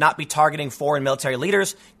 Trump should not be targeting foreign military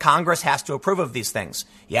leaders. Congress has to approve of these things.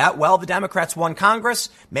 Yeah, well, the Democrats won Congress.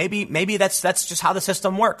 Maybe that's just how the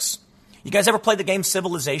system works. You guys ever play the game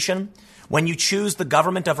Civilization? When you choose the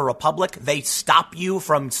government of a republic, they stop you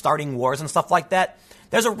from starting wars and stuff like that.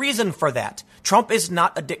 There's a reason for that. Trump is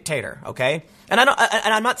not a dictator, okay? And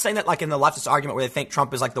I'm not saying that in the leftist argument where they think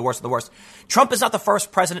Trump is the worst of the worst. Trump is not the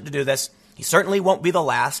first president to do this. He certainly won't be the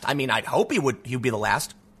last. I mean, I'd hope he'd be the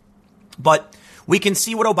last. But we can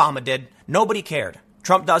see what Obama did. Nobody cared.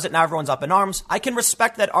 Trump does it. Now everyone's up in arms. I can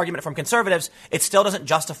respect that argument from conservatives. It still doesn't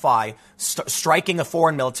justify striking a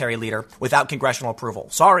foreign military leader without congressional approval.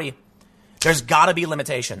 Sorry. There's got to be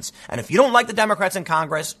limitations. And if you don't like the Democrats in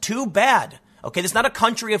Congress, too bad. Okay, this is not a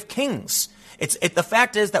country of kings. The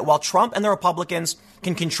fact is that while Trump and the Republicans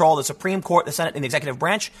can control the Supreme Court, the Senate, and the executive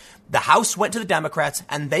branch, the House went to the Democrats,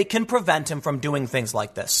 and they can prevent him from doing things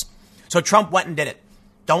like this. So Trump went and did it.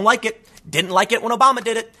 Don't like it. Didn't like it when Obama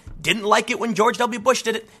did it. Didn't like it when George W. Bush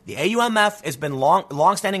did it. The AUMF has been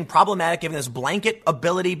long-standing problematic, given this blanket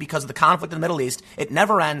ability because of the conflict in the Middle East. It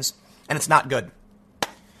never ends, and it's not good.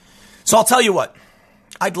 So I'll tell you what.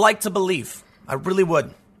 I'd like to believe, I really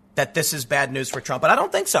would, that this is bad news for Trump. But I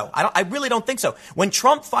don't think so. I really don't think so. When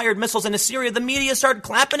Trump fired missiles into Syria, the media started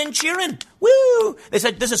clapping and cheering. Woo! They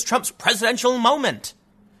said this is Trump's presidential moment.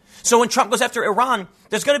 So when Trump goes after Iran,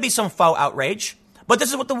 there's going to be some faux outrage. But this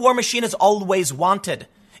is what the war machine has always wanted.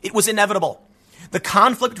 It was inevitable. The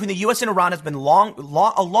conflict between the U.S. and Iran has been a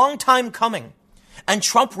long time coming. And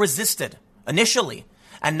Trump resisted initially.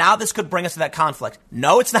 And now this could bring us to that conflict.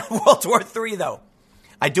 No, it's not World War III, though.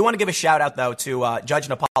 I do want to give a shout out, though, to Judge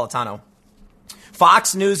Napolitano.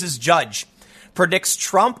 Fox News' judge predicts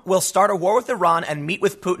Trump will start a war with Iran and meet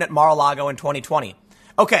with Putin at Mar-a-Lago in 2020.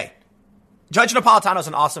 Okay, Judge Napolitano is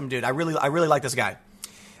an awesome dude. I really like this guy.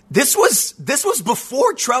 This was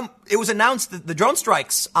before Trump. It was announced that the drone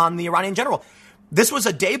strikes on the Iranian general. This was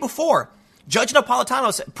a day before. Judge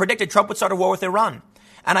Napolitano predicted Trump would start a war with Iran.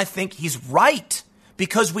 And I think he's right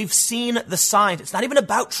because we've seen the signs. It's not even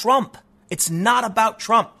about Trump. It's not about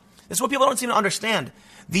Trump. This is what people don't seem to understand.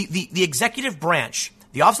 The executive branch,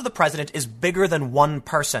 the office of the president, is bigger than one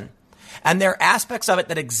person. And there are aspects of it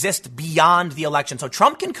that exist beyond the election. So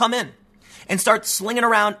Trump can come in and start slinging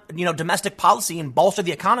around, domestic policy and bolster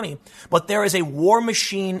the economy. But there is a war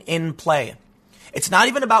machine in play. It's not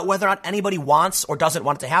even about whether or not anybody wants or doesn't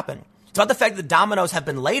want it to happen. It's about the fact that the dominoes have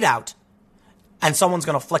been laid out and someone's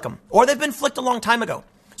going to flick them. Or they've been flicked a long time ago.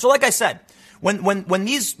 So like I said, when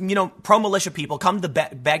these, pro-militia people come to the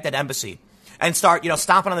Baghdad embassy and start,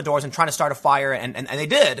 stomping on the doors and trying to start a fire, and they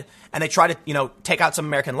did, and they try to, take out some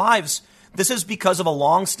American lives, this is because of a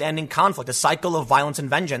long-standing conflict, a cycle of violence and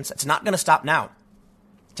vengeance. It's not going to stop now.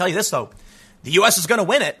 I'll tell you this, though. The U.S. is going to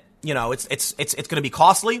win it. It's going to be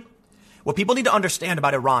costly. What people need to understand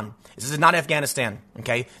about Iran is this is not Afghanistan,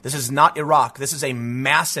 okay? This is not Iraq. This is a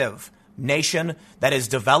massive nation that is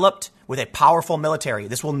developed with a powerful military.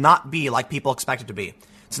 This will not be like people expect it to be.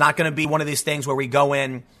 It's not going to be one of these things where we go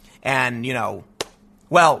in and, I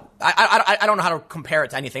don't know how to compare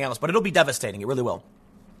it to anything else, but it'll be devastating. It really will.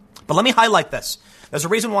 But let me highlight this. There's a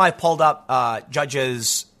reason why I pulled up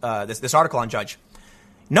Judge's this article on Judge.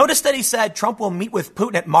 Notice that he said Trump will meet with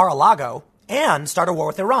Putin at Mar-a-Lago and start a war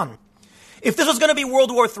with Iran. If this was going to be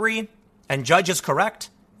World War III, and Judge is correct,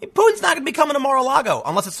 Putin's not going to be coming to Mar-a-Lago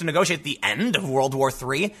unless it's to negotiate the end of World War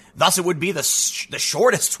III. Thus, it would be the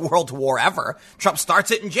shortest world war ever. Trump starts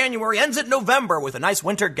it in January, ends it in November with a nice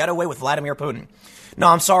winter getaway with Vladimir Putin. No,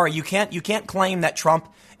 I'm sorry. You can't claim that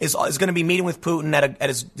Trump is going to be meeting with Putin at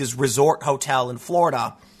his resort hotel in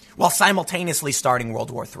Florida while simultaneously starting World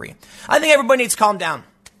War III. I think everybody needs to calm down.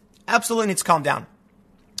 Absolutely needs to calm down.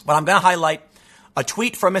 But I'm going to highlight a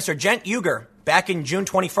tweet from Mr. Cenk Uygur back in June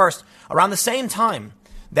 21st, around the same time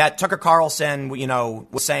that Tucker Carlson,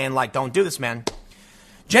 was saying, don't do this, man.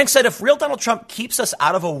 Cenk said, if real Donald Trump keeps us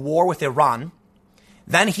out of a war with Iran,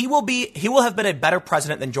 then he will have been a better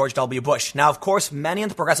president than George W. Bush. Now, of course, many in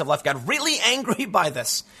the progressive left got really angry by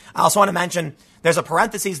this. I also want to mention there's a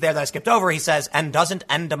parenthesis there that I skipped over. He says, and doesn't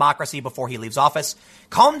end democracy before he leaves office.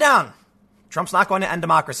 Calm down. Trump's not going to end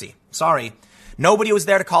democracy. Sorry. Nobody was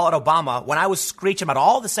there to call out Obama when I was screeching about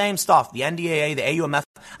all the same stuff, the NDAA, the AUMF.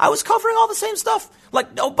 I was covering all the same stuff.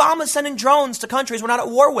 Like Obama's sending drones to countries we're not at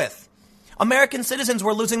war with. American citizens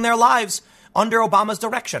were losing their lives under Obama's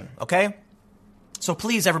direction, okay? So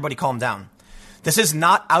please, everybody, calm down. This is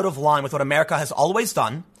not out of line with what America has always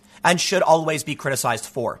done and should always be criticized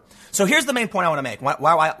for. So here's the main point I want to make,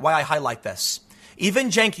 why I highlight this. Even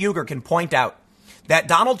Cenk Uygur can point out that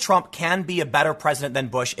Donald Trump can be a better president than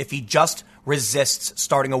Bush if he just resists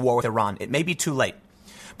starting a war with Iran. It may be too late.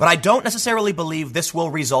 But I don't necessarily believe this will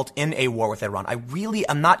result in a war with Iran.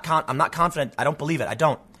 I'm not confident. I don't believe it. I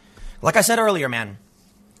don't. Like I said earlier, man,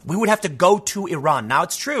 we would have to go to Iran. Now,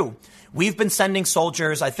 it's true. We've been sending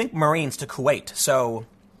soldiers, I think Marines, to Kuwait. So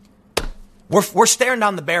we're staring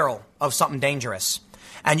down the barrel of something dangerous.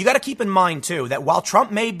 And you got to keep in mind, too, that while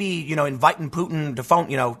Trump may be, inviting Putin to phone,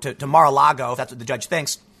 to Mar-a-Lago, if that's what the judge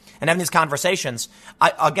thinks, and having these conversations,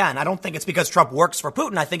 I don't think it's because Trump works for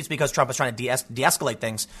Putin. I think it's because Trump is trying to de-escalate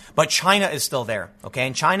things. But China is still there, okay?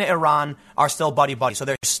 And China, Iran are still buddy-buddy. So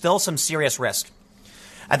there's still some serious risk.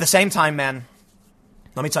 At the same time, man,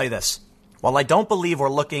 let me tell you this. While I don't believe we're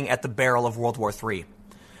looking at the barrel of World War III,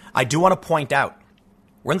 I do want to point out,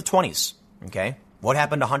 we're in the 20s, okay? What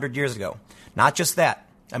happened 100 years ago? Not just that.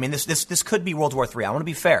 I mean, this could be World War III. I want to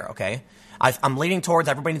be fair, okay? I'm leaning towards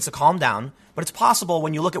everybody needs to calm down, but it's possible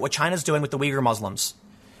when you look at what China's doing with the Uyghur Muslims,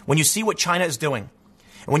 when you see what China is doing,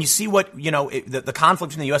 and when you see what, the conflict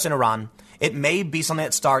between the U.S. and Iran, it may be something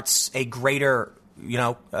that starts a greater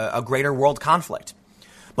world conflict.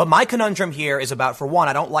 But my conundrum here is about, for one,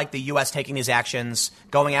 I don't like the U.S. taking these actions,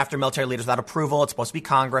 going after military leaders without approval. It's supposed to be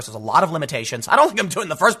Congress. There's a lot of limitations. I don't think I'm doing it in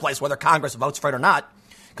the first place, whether Congress votes for it or not,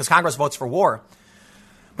 because Congress votes for war.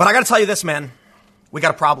 But I got to tell you this, man. We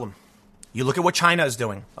got a problem. You look at what China is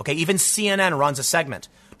doing. Okay, even CNN runs a segment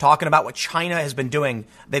talking about what China has been doing.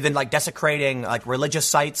 They've been desecrating religious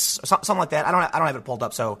sites, or something like that. I don't have it pulled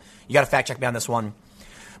up, so you got to fact check me on this one.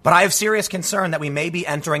 But I have serious concern that we may be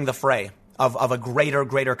entering the fray of a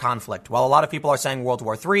greater conflict. While a lot of people are saying World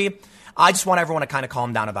War III, I just want everyone to kind of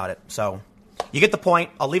calm down about it. So you get the point.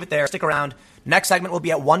 I'll leave it there. Stick around. Next segment will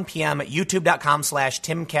be at 1 p.m. at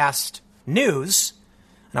youtube.com/TimCastNews.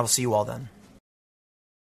 And I will see you all then.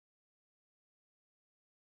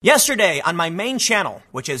 Yesterday on my main channel,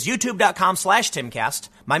 which is youtube.com/TimCast,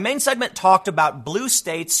 my main segment talked about blue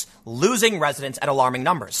states losing residents at alarming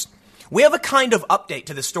numbers. We have a kind of update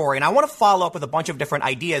to the story, and I want to follow up with a bunch of different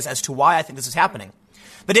ideas as to why I think this is happening.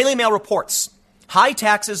 The Daily Mail reports, high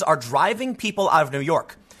taxes are driving people out of New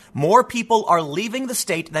York. More people are leaving the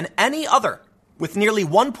state than any other, with nearly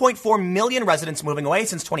 1.4 million residents moving away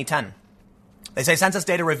since 2010. They say census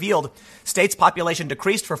data revealed state's population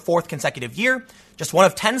decreased for fourth consecutive year, just one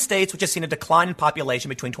of 10 states which has seen a decline in population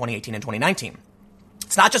between 2018 and 2019.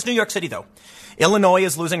 It's not just New York City, though. Illinois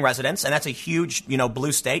is losing residents, and that's a huge,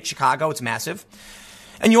 blue state. Chicago, it's massive.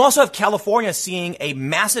 And you also have California seeing a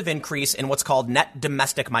massive increase in what's called net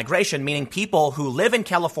domestic migration, meaning people who live in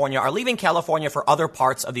California are leaving California for other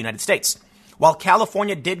parts of the United States. While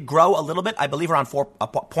California did grow a little bit, I believe around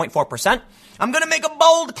 0.4%, I'm going to make a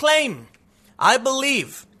bold claim. I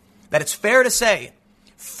believe that it's fair to say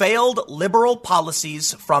failed liberal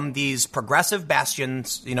policies from these progressive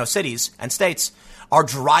bastions, cities and states are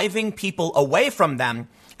driving people away from them.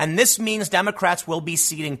 And this means Democrats will be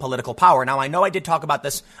ceding political power. Now, I know I did talk about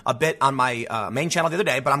this a bit on my main channel the other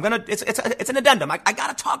day, but it's an addendum. I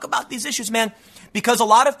got to talk about these issues, man, because a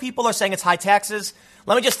lot of people are saying it's high taxes.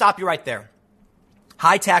 Let me just stop you right there.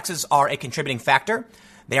 High taxes are a contributing factor.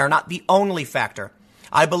 They are not the only factor.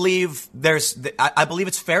 I believe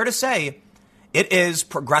it's fair to say it is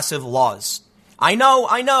progressive laws. I know.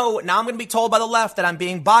 Now I'm going to be told by the left that I'm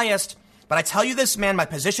being biased. But I tell you this, man, my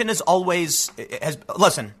position is always,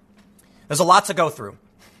 listen, there's a lot to go through.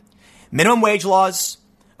 Minimum wage laws,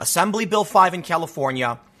 Assembly Bill 5 in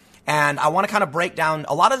California, and I want to kind of break down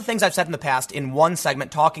a lot of the things I've said in the past in one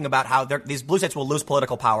segment talking about how these blue states will lose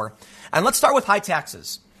political power. And let's start with high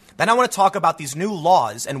taxes. Then I want to talk about these new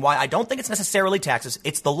laws and why I don't think it's necessarily taxes,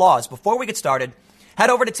 it's the laws. Before we get started, head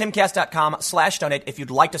over to timcast.com/donate if you'd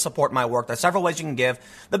like to support my work. There's several ways you can give.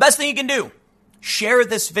 The best thing you can do, share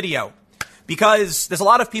this video. Because there's a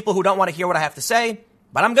lot of people who don't want to hear what I have to say,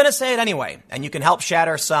 but I'm going to say it anyway. And you can help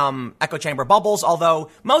shatter some echo chamber bubbles, although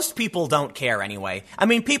most people don't care anyway. I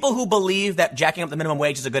mean, people who believe that jacking up the minimum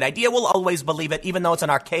wage is a good idea will always believe it, even though it's an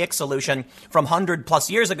archaic solution from 100+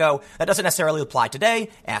 years ago that doesn't necessarily apply today.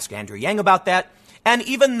 Ask Andrew Yang about that. And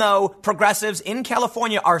even though progressives in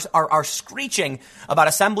California are screeching about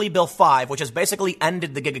Assembly Bill 5, which has basically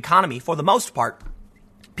ended the gig economy for the most part,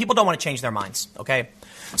 people don't want to change their minds, okay?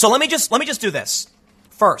 So let me just do this.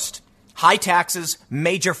 First, high taxes,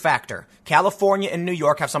 major factor. California and New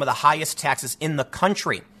York have some of the highest taxes in the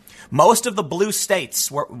country. Most of the blue states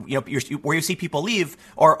where you see people leave,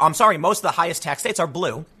 most of the highest tax states are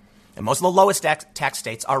blue, and most of the lowest tax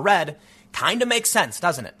states are red. Kind of makes sense,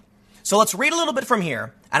 doesn't it? So let's read a little bit from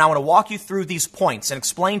here, and I want to walk you through these points and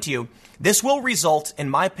explain to you this will result, in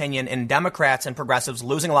my opinion, in Democrats and progressives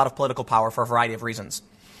losing a lot of political power for a variety of reasons.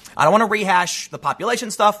 I don't want to rehash the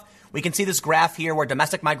population stuff. We can see this graph here where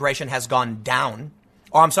domestic migration has gone down.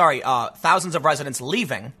 Thousands of residents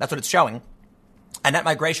leaving. That's what it's showing. And net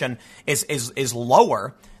migration is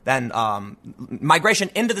lower than migration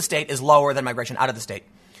into the state is lower than migration out of the state.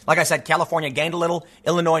 Like I said, California gained a little.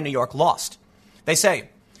 Illinois, New York lost. They say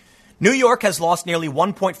New York has lost nearly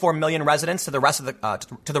 1.4 million residents to the rest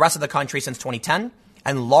of the country since 2010,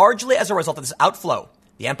 and largely as a result of this outflow.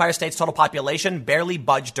 The Empire State's total population barely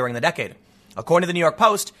budged during the decade. According to the New York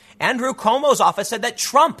Post, Andrew Cuomo's office said that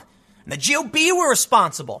Trump and the GOP were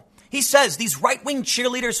responsible. He says these right-wing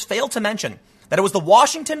cheerleaders failed to mention that it was the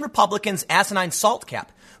Washington Republicans' asinine SALT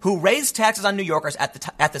cap who raised taxes on New Yorkers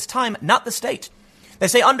at this time, not the state. They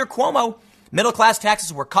say under Cuomo, middle-class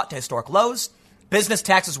taxes were cut to historic lows, business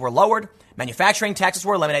taxes were lowered, manufacturing taxes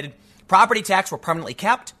were eliminated, property tax were permanently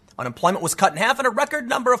capped, unemployment was cut in half, and a record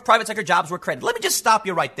number of private sector jobs were created. Let me just stop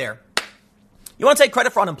you right there. You want to take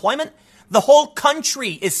credit for unemployment? The whole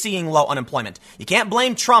country is seeing low unemployment. You can't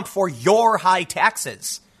blame Trump for your high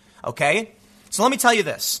taxes. Okay? So let me tell you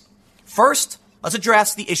this. First, let's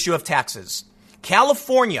address the issue of taxes.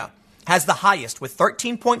 California has the highest with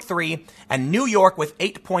 13.3 and New York with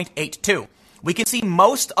 8.82. We can see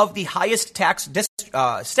most of the highest tax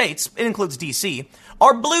states, it includes D.C.,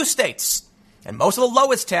 are blue states. And most of the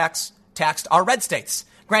lowest taxed are red states.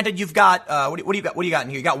 Granted, you've got, what do you got in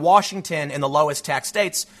here? You got Washington in the lowest tax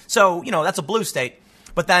states. So, that's a blue state.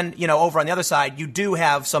 But then, over on the other side, you do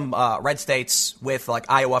have some red states with like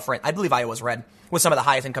Iowa, I believe Iowa's red, with some of the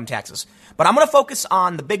highest income taxes. But I'm going to focus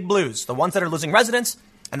on the big blues, the ones that are losing residents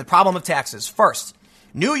and the problem of taxes. First,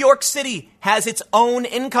 New York City has its own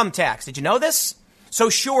income tax. Did you know this? So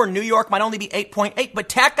sure, New York might only be 8.8, but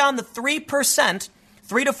tack on the 3%,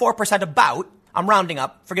 3 to 4% about, I'm rounding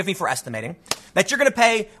up, forgive me for estimating, that you're going to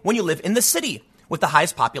pay when you live in the city with the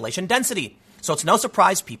highest population density. So it's no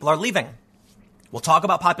surprise people are leaving. We'll talk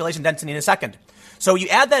about population density in a second. So you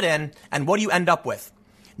add that in, and what do you end up with?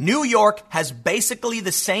 New York has basically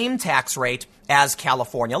the same tax rate as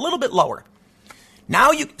California, a little bit lower.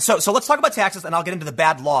 Now so let's talk about taxes, and I'll get into the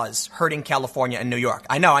bad laws hurting California and New York.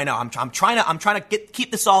 I know. I'm trying to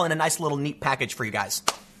keep this all in a nice little neat package for you guys.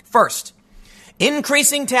 First,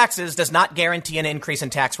 increasing taxes does not guarantee an increase in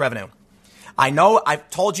tax revenue. I know I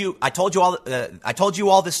told you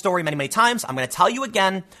all this story many times. I'm going to tell you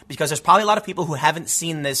again because there's probably a lot of people who haven't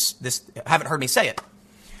seen this haven't heard me say it.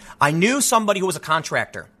 I knew somebody who was a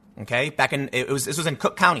contractor. Okay, this was in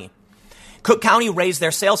Cook County. Cook County raised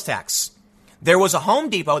their sales tax. There was a Home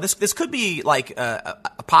Depot. This could be like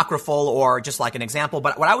apocryphal or just like an example,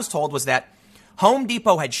 but what I was told was that Home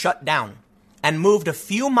Depot had shut down and moved a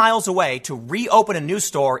few miles away to reopen a new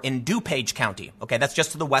store in DuPage County. Okay, that's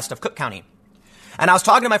just to the west of Cook County. And I was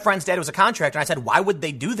talking to my friend's dad who was a contractor, and I said, why would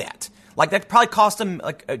they do that? Like, that probably cost them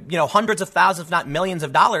hundreds of thousands, if not millions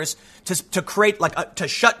of dollars to create, to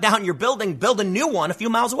shut down your building, build a new one a few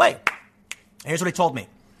miles away. Here's what he told me.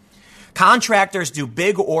 Contractors do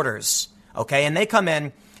big orders. Okay, and they come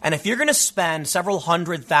in, and if you're going to spend several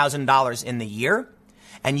 $100,000 in the year,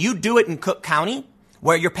 and you do it in Cook County,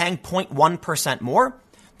 where you're paying 0.1% more,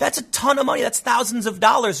 that's a ton of money. That's thousands of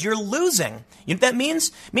dollars you're losing. You know what that means?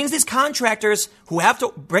 It means these contractors who have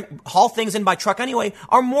to haul things in by truck anyway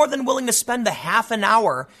are more than willing to spend the half an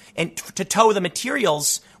hour to tow the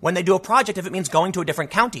materials when they do a project if it means going to a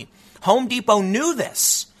different county. Home Depot knew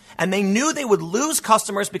this. And they knew they would lose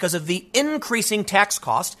customers because of the increasing tax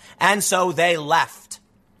cost, and so they left.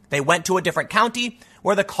 They went to a different county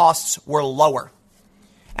where the costs were lower.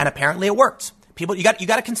 And apparently it worked. People, you got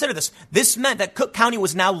to consider this. This meant that Cook County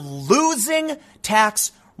was now losing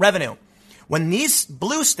tax revenue. When these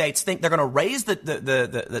blue states think they're going to raise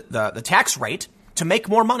the tax rate to make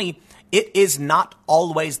more money, it is not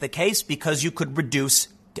always the case because you could reduce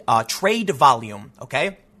trade volume,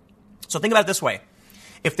 okay? So think about it this way.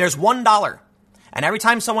 If there's $1 and every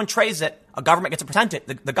time someone trades it, the government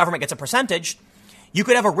gets a percentage, you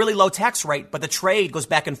could have a really low tax rate, but the trade goes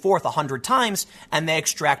back and forth 100 times and they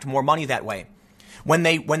extract more money that way. When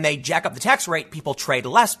they jack up the tax rate, people trade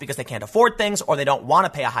less because they can't afford things or they don't want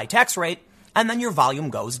to pay a high tax rate, and then your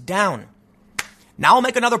volume goes down. Now I'll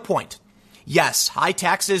make another point. Yes, high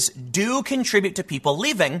taxes do contribute to people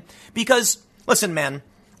leaving because, listen, man,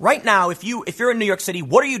 right now, if you're in New York City,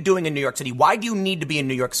 what are you doing in New York City? Why do you need to be in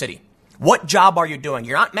New York City? What job are you doing?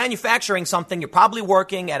 You're not manufacturing something. You're probably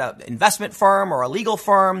working at an investment firm or a legal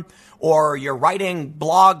firm, or you're writing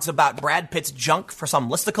blogs about Brad Pitt's junk for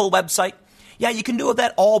some listicle website. Yeah, you can do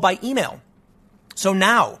that all by email. So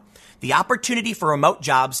now, the opportunity for remote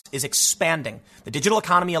jobs is expanding. The digital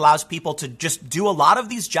economy allows people to just do a lot of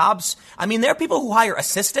these jobs. I mean, there are people who hire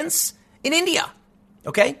assistants in India.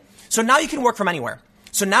 Okay? So now you can work from anywhere.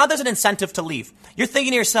 So now there's an incentive to leave. You're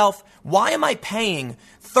thinking to yourself, why am I paying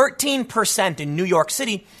 13% in New York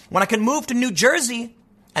City when I can move to New Jersey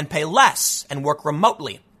and pay less and work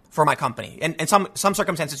remotely for my company? And in some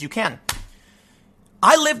circumstances, you can.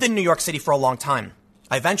 I lived in New York City for a long time.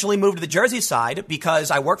 I eventually moved to the Jersey side because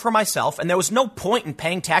I worked for myself, and there was no point in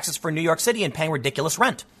paying taxes for New York City and paying ridiculous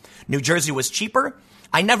rent. New Jersey was cheaper.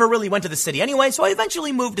 I never really went to the city anyway, so I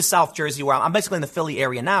eventually moved to South Jersey, where I'm basically in the Philly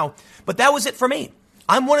area now. But that was it for me.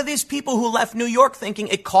 I'm one of these people who left New York thinking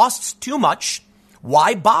it costs too much.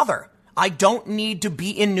 Why bother? I don't need to be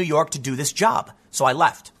in New York to do this job. So I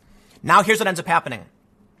left. Now here's what ends up happening.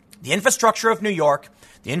 The infrastructure of New York,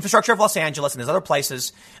 the infrastructure of Los Angeles and there's other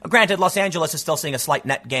places. Granted, Los Angeles is still seeing a slight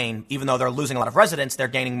net gain. Even though they're losing a lot of residents, they're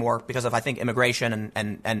gaining more because of, I think, immigration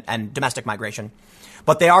and domestic migration.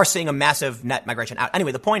 But they are seeing a massive net migration out.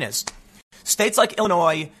 Anyway, the point is, states like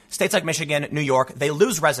Illinois, states like Michigan, New York, they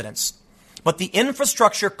lose residents. But the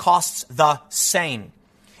infrastructure costs the same.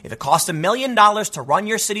 If it costs $1 million to run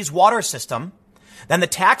your city's water system, then the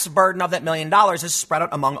tax burden of that $1 million is spread out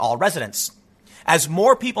among all residents. As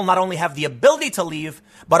more people not only have the ability to leave,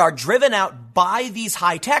 but are driven out by these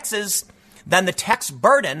high taxes, then the tax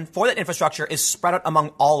burden for that infrastructure is spread out among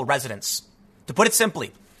all residents. To put it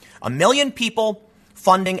simply, 1 million people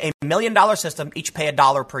funding a $1 million system each pay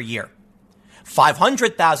 $1 per year.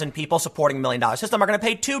 500,000 people supporting $1 million system are going to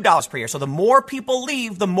pay $2 per year. So the more people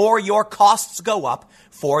leave, the more your costs go up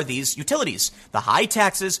for these utilities. The high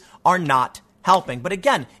taxes are not helping. But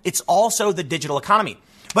again, it's also the digital economy.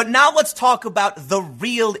 But now let's talk about the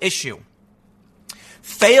real issue.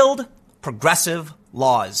 Failed progressive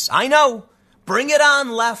laws. I know. Bring it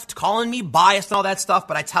on, left, calling me biased and all that stuff.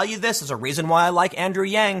 But I tell you this is a reason why I like Andrew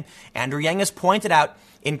Yang. Andrew Yang has pointed out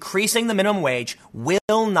increasing the minimum wage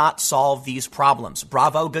will not solve these problems.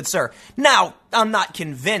 Bravo, good sir. Now, I'm not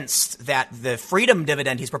convinced that the freedom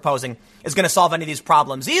dividend he's proposing is going to solve any of these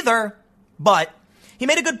problems either, but he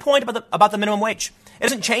made a good point about the minimum wage. It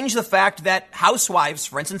doesn't change the fact that housewives,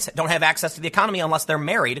 for instance, don't have access to the economy unless they're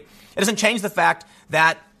married. It doesn't change the fact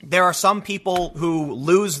that there are some people who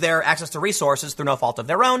lose their access to resources through no fault of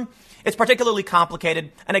their own. It's particularly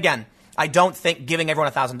complicated. And again, I don't think giving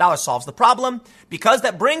everyone $1,000 solves the problem, because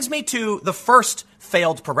that brings me to the first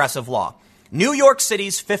failed progressive law. New York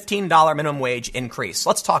City's $15 minimum wage increase.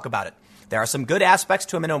 Let's talk about it. There are some good aspects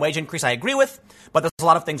to a minimum wage increase I agree with, but there's a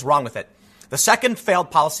lot of things wrong with it. The second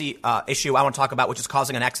failed policy issue I want to talk about, which is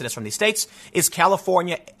causing an exodus from these states, is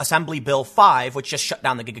California Assembly Bill 5, which just shut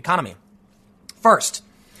down the gig economy. First,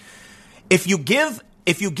 if you give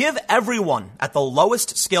everyone at the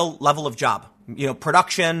lowest skill level of job,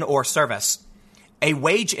 production or service, a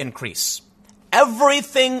wage increase,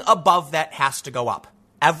 everything above that has to go up.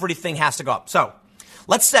 Everything has to go up. So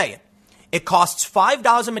let's say it costs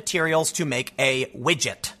 $5 in materials to make a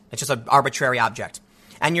widget. It's just an arbitrary object.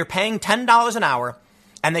 And you're paying $10 an hour,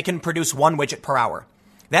 and they can produce one widget per hour.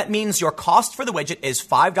 That means your cost for the widget is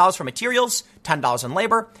 $5 for materials, $10 in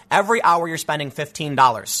labor. Every hour you're spending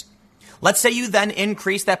 $15. Let's say you then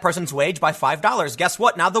increase that person's wage by $5. Guess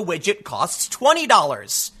what? Now the widget costs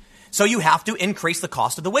 $20. So you have to increase the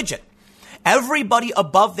cost of the widget. Everybody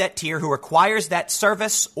above that tier who requires that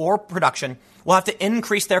service or production will have to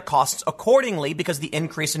increase their costs accordingly, because the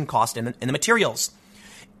increase in cost in the materials.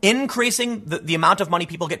 Increasing the amount of money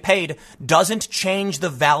people get paid doesn't change the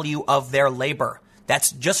value of their labor.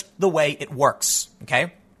 That's just the way it works.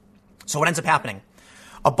 Okay? So what ends up happening?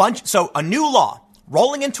 A new law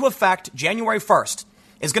rolling into effect January 1st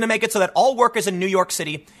is going to make it so that all workers in New York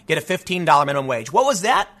City get a $15 minimum wage. What was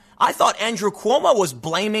that? I thought Andrew Cuomo was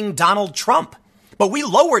blaming Donald Trump. But we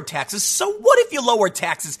lowered taxes. So what if you lowered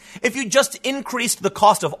taxes? If you just increased the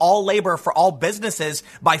cost of all labor for all businesses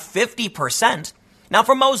by 50%. Now,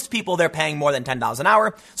 for most people, they're paying more than $10 an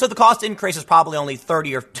hour, so the cost increase is probably only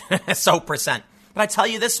 30 or so percent. But I tell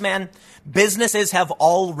you this, man, businesses have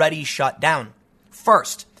already shut down.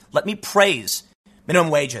 First, let me praise minimum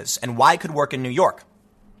wages and why it could work in New York.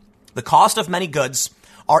 The cost of many goods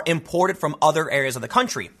are imported from other areas of the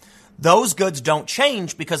country. Those goods don't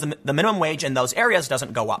change because the minimum wage in those areas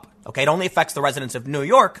doesn't go up. Okay, it only affects the residents of New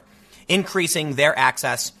York, increasing their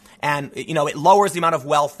access. And, it lowers the amount of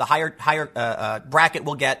wealth the higher bracket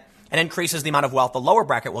will get, and increases the amount of wealth the lower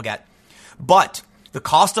bracket will get. But the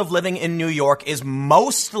cost of living in New York is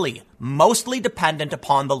mostly dependent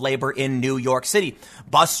upon the labor in New York City.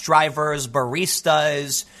 Bus drivers,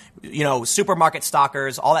 baristas, supermarket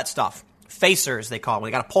stockers, all that stuff. Facers, they call them.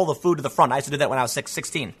 They got to pull the food to the front. I used to do that when I was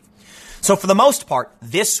 16. So for the most part,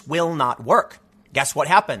 this will not work. Guess what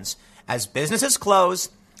happens? As businesses close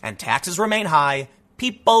and taxes remain high,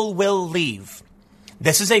 people will leave.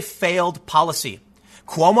 This is a failed policy.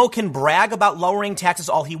 Cuomo can brag about lowering taxes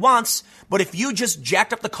all he wants, but if you just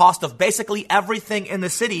jacked up the cost of basically everything in the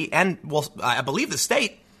city and, I believe the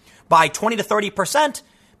state, by 20 to 30%,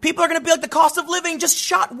 people are going to be like, the cost of living just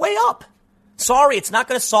shot way up. Sorry, it's not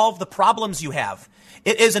going to solve the problems you have.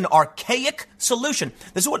 It is an archaic solution.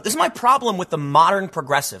 This is my problem with the modern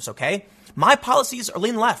progressives, okay? My policies are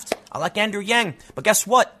lean left. I like Andrew Yang, but guess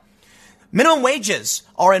what? Minimum wages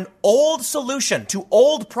are an old solution to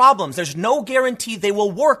old problems. There's no guarantee they will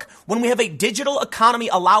work when we have a digital economy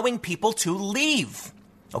allowing people to leave.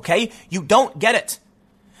 Okay? You don't get it.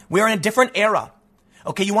 We're in a different era.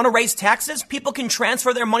 Okay, you want to raise taxes? People can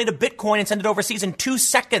transfer their money to Bitcoin and send it overseas in 2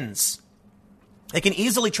 seconds. They can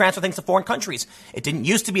easily transfer things to foreign countries. It didn't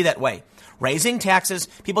used to be that way. Raising taxes,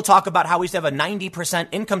 people talk about how we used to have a 90%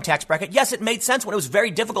 income tax bracket. Yes, it made sense when it was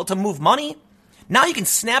very difficult to move money. Now you can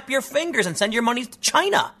snap your fingers and send your money to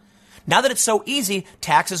China. Now that it's so easy,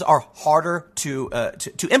 taxes are harder to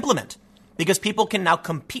implement because people can now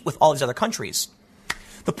compete with all these other countries.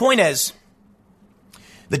 The point is,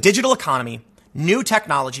 the digital economy, new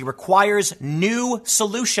technology requires new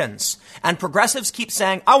solutions. And progressives keep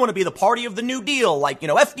saying, I want to be the party of the New Deal, like,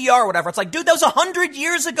 FDR or whatever. It's like, dude, that was 100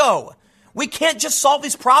 years ago. We can't just solve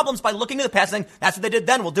these problems by looking to the past and saying, that's what they did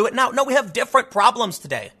then, we'll do it now. No, we have different problems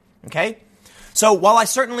today. Okay? So while I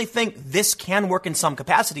certainly think this can work in some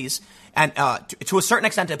capacities, and to a certain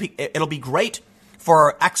extent, it'll be great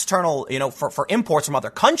for external, for imports from other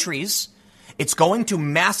countries, it's going to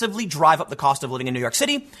massively drive up the cost of living in New York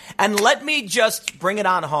City. And let me just bring it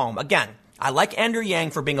on home. Again, I like Andrew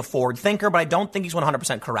Yang for being a forward thinker, but I don't think he's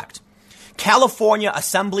 100% correct. California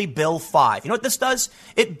Assembly Bill 5. You know what this does?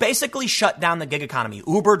 It basically shut down the gig economy.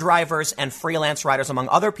 Uber drivers and freelance riders, among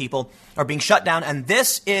other people, are being shut down. And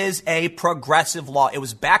this is a progressive law. It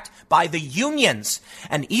was backed by the unions.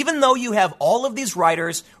 And even though you have all of these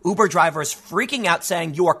riders, Uber drivers freaking out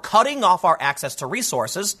saying you are cutting off our access to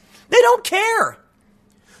resources, they don't care.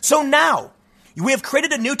 So now we have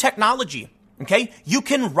created a new technology. Okay, you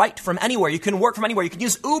can write from anywhere. You can work from anywhere. You can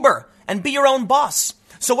use Uber and be your own boss.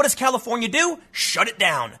 So what does California do? Shut it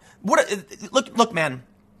down. Look, man.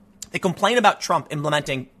 They complain about Trump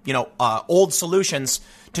implementing, old solutions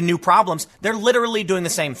to new problems. They're literally doing the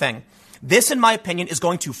same thing. This, in my opinion, is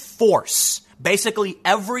going to force basically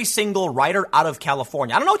every single writer out of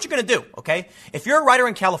California. I don't know what you're going to do, okay? If you're a writer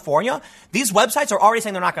in California, these websites are already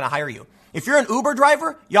saying they're not going to hire you. If you're an Uber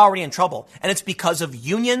driver, you're already in trouble. And it's because of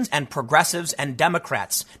unions and progressives and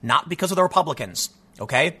Democrats, not because of the Republicans,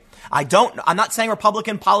 okay? I'm not saying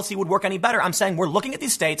Republican policy would work any better. I'm saying we're looking at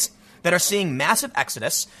these states that are seeing massive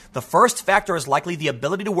exodus. The first factor is likely the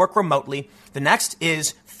ability to work remotely. The next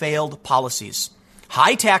is failed policies.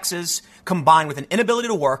 High taxes combined with an inability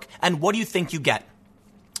to work. And what do you think you get?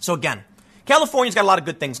 So again, California's got a lot of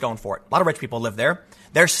good things going for it. A lot of rich people live there.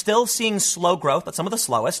 They're still seeing slow growth, but some of the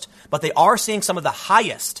slowest, but they are seeing some of the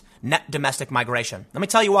highest net domestic migration. Let me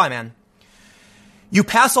tell you why, man. You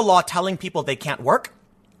pass a law telling people they can't work.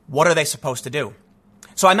 What are they supposed to do?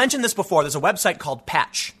 So I mentioned this before. There's a website called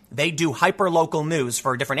Patch. They do hyper-local news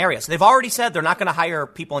for different areas. They've already said they're not going to hire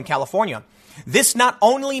people in California. This not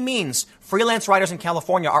only means freelance writers in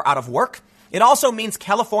California are out of work, it also means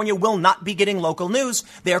California will not be getting local news.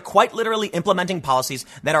 They are quite literally implementing policies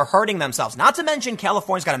that are hurting themselves. Not to mention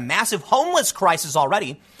California's got a massive homeless crisis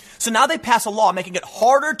already. So now they pass a law making it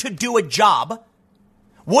harder to do a job.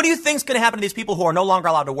 What do you think is going to happen to these people who are no longer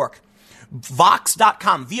allowed to work?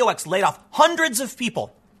 Vox.com, VOX, laid off hundreds of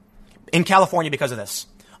people in California because of this.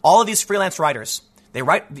 All of these freelance writers, they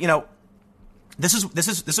write, this is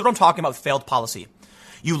what I'm talking about with failed policy.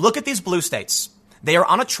 You look at these blue states. They are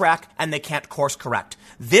on a track and they can't course correct.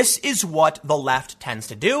 This is what the left tends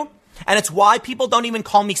to do. And it's why people don't even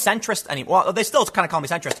call me centrist anymore. Well, they still kind of call me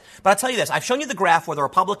centrist. But I'll tell you this. I've shown you the graph where the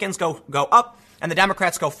Republicans go up and the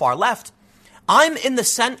Democrats go far left. I'm in the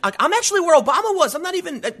center. I'm actually where Obama was. I'm not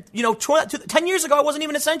even, 10 years ago, I wasn't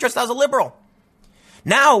even a centrist. I was a liberal.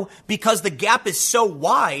 Now, because the gap is so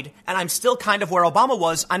wide and I'm still kind of where Obama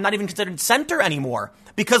was, I'm not even considered center anymore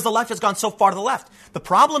because the left has gone so far to the left. The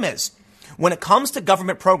problem is, when it comes to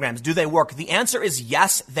government programs, do they work? The answer is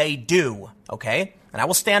yes, they do. Okay? And I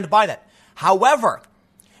will stand by that. However,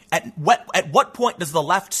 at what point does the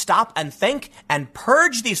left stop and think and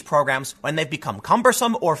purge these programs when they've become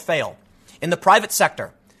cumbersome or fail? In the private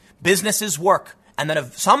sector, businesses work. And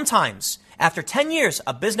then sometimes, after 10 years,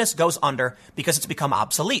 a business goes under because it's become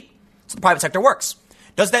obsolete. So the private sector works.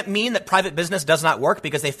 Does that mean that private business does not work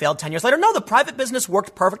because they failed 10 years later? No, the private business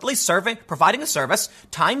worked perfectly, providing a service.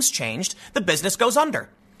 Times changed. The business goes under.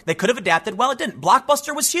 They could have adapted. Well, it didn't.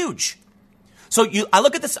 Blockbuster was huge. So I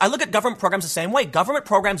look at this. I look at government programs the same way. Government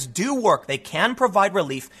programs do work. They can provide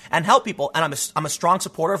relief and help people. And I'm a strong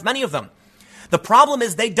supporter of many of them. The problem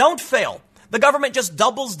is they don't fail. The government just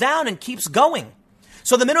doubles down and keeps going.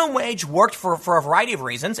 So the minimum wage worked for a variety of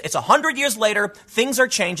reasons. It's 100 years later. Things are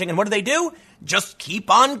changing. And what do? Just keep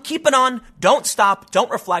on keeping on. Don't stop.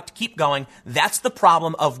 Don't reflect. Keep going. That's the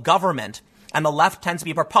problem of government. And the left tends to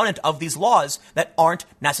be a proponent of these laws that aren't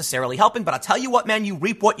necessarily helping. But I'll tell you what, man, you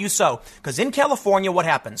reap what you sow. Because in California, what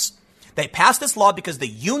happens? They passed this law because the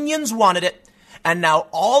unions wanted it. And now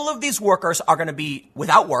all of these workers are going to be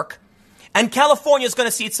without work. And California is going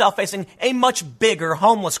to see itself facing a much bigger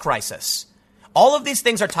homeless crisis. All of these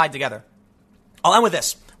things are tied together. I'll end with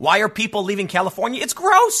this. Why are people leaving California? It's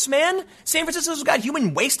gross, man. San Francisco's got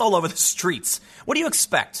human waste all over the streets. What do you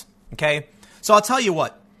expect? Okay? So I'll tell you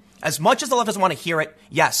what. As much as the left doesn't want to hear it,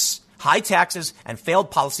 yes, high taxes and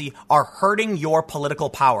failed policy are hurting your political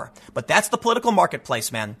power. But that's the political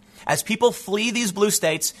marketplace, man. As people flee these blue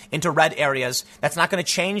states into red areas, that's not going to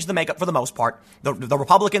change the makeup for the most part. The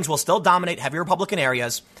Republicans will still dominate heavy Republican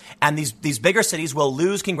areas, and these bigger cities will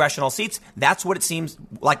lose congressional seats. That's what it seems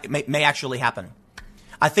like may actually happen.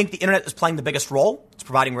 I think the internet is playing the biggest role. It's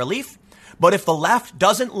providing relief. But if the left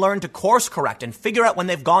doesn't learn to course correct and figure out when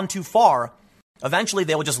they've gone too far, eventually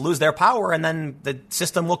they will just lose their power and then the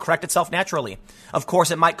system will correct itself naturally. Of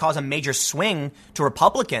course, it might cause a major swing to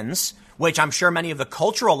Republicans, which I'm sure many of the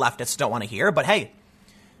cultural leftists don't want to hear. But hey,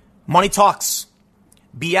 money talks,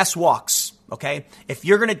 BS walks, okay? If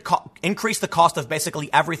you're going to increase the cost of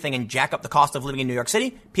basically everything and jack up the cost of living in New York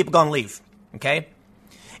City, people going to leave, okay?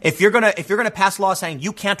 If you're going to pass laws saying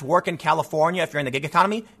you can't work in California if you're in the gig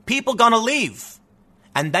economy, people going to leave.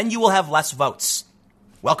 And then you will have less votes.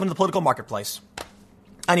 Welcome to the political marketplace.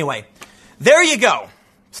 Anyway, there you go.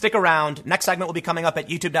 Stick around. Next segment will be coming up at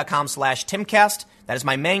youtube.com/Timcast. That is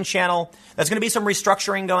my main channel. There's going to be some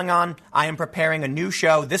restructuring going on. I am preparing a new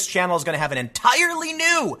show. This channel is going to have an entirely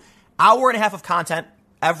new hour and a half of content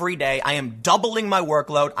every day. I am doubling my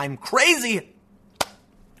workload. I'm crazy.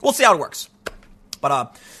 We'll see how it works.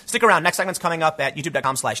 But stick around. Next segment's coming up at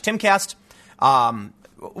youtube.com/Timcast.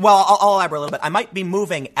 Well, I'll elaborate a little bit. I might be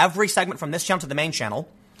moving every segment from this channel to the main channel.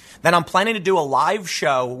 Then I'm planning to do a live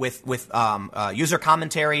show with user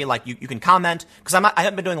commentary. Like you can comment, because I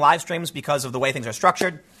haven't been doing live streams because of the way things are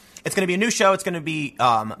structured. It's going to be a new show. It's going to be,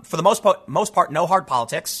 for the most part, no hard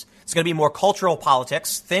politics. It's going to be more cultural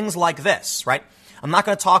politics, things like this, right? I'm not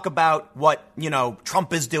going to talk about what,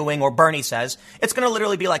 Trump is doing or Bernie says. It's going to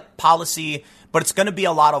literally be like policy, but it's going to be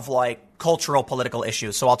a lot of like cultural, political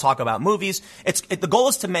issues. So I'll talk about movies. The goal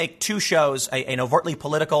is to make two shows, an overtly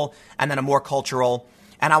political and then a more cultural.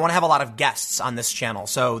 And I want to have a lot of guests on this channel.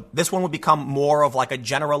 So this one will become more of like a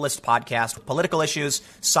generalist podcast with political issues,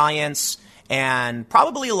 science, and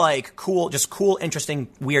probably like cool, interesting,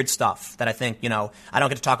 weird stuff that I think, I don't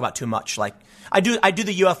get to talk about too much. Like I do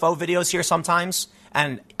the UFO videos here sometimes,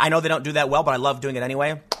 and I know they don't do that well, but I love doing it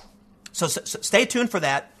anyway. So stay tuned for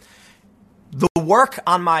that. The work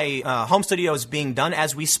on my home studio is being done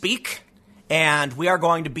as we speak, and we are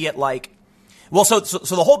going to be at like, so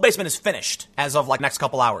the whole basement is finished as of like next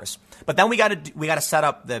couple hours. But then we got to set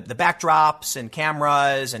up the backdrops and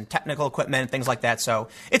cameras and technical equipment and things like that. So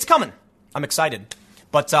it's coming. I'm excited.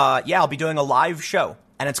 But I'll be doing a live show,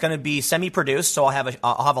 and it's going to be semi-produced. So I'll have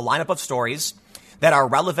a lineup of stories that are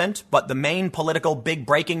relevant, but the main political big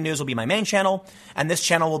breaking news will be my main channel, and this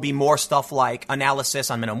channel will be more stuff like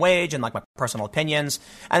analysis on minimum wage and like my personal opinions,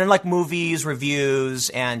 and then like movies, reviews,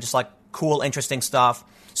 and just like cool, interesting stuff.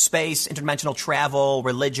 Space, interdimensional travel,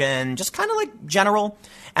 religion, just kind of like general.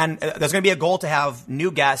 And there's going to be a goal to have new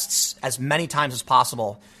guests as many times as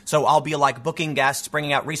possible. So I'll be like booking guests,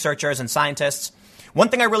 bringing out researchers and scientists. One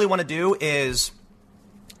thing I really want to do is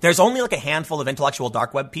there's only like a handful of intellectual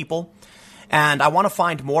dark web people. And I want to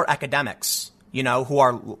find more academics, who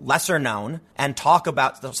are lesser known and talk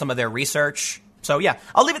about some of their research. So yeah,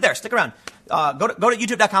 I'll leave it there. Stick around. Go to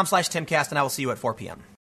youtube.com/Timcast, and I will see you at 4 p.m.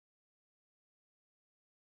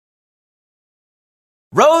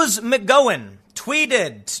 Rose McGowan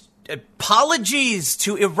tweeted apologies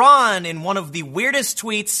to Iran in one of the weirdest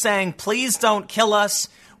tweets, saying, "Please don't kill us.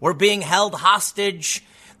 We're being held hostage."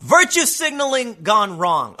 Virtue signaling gone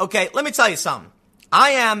wrong. Okay, let me tell you something. I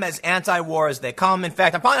am as anti-war as they come. In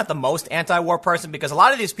fact, I'm probably not the most anti-war person, because a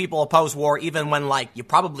lot of these people oppose war even when, like, you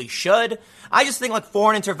probably should. I just think, like,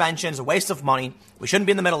 foreign intervention is a waste of money. We shouldn't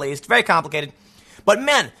be in the Middle East. Very complicated. But,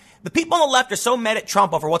 man, the people on the left are so mad at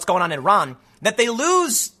Trump over what's going on in Iran that they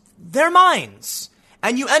lose their minds.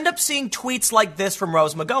 And you end up seeing tweets like this from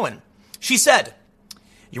Rose McGowan. She said,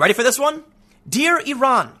 you ready for this one? "Dear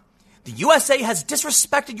Iran, the USA has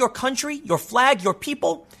disrespected your country, your flag, your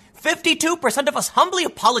people. 52% of us humbly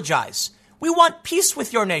apologize. We want peace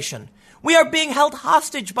with your nation. We are being held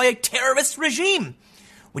hostage by a terrorist regime.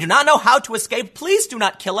 We do not know how to escape. Please do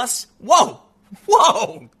not kill us." Whoa,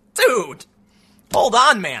 dude. Hold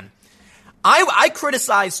on, man. I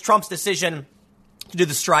criticize Trump's decision to do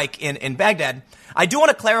the strike in Baghdad. I do want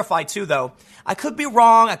to clarify, too, though. I could be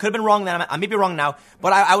wrong. I could have been wrong then. I may be wrong now.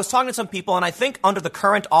 But I was talking to some people, and I think under the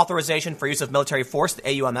current authorization for use of military force, the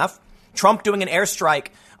AUMF, Trump doing an airstrike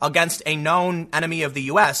against a known enemy of the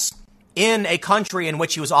U.S. in a country in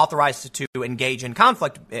which he was authorized to engage in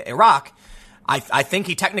conflict, Iraq, I think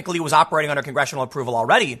he technically was operating under congressional approval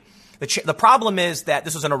already. The problem is that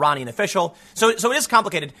this was an Iranian official, so it is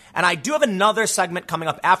complicated. And I do have another segment coming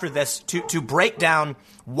up after this to break down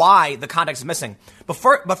why the context is missing. But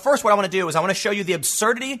first, what I want to do is I want to show you the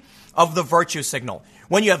absurdity of the virtue signal.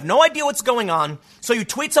 When you have no idea what's going on, so you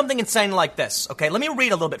tweet something insane like this. Okay, let me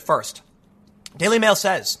read a little bit first. Daily Mail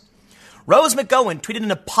says, Rose McGowan tweeted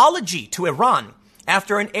an apology to Iran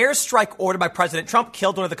after an airstrike ordered by President Trump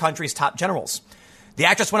killed one of the country's top generals. The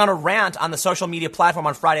actress went on a rant on the social media platform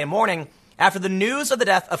on Friday morning after the news of the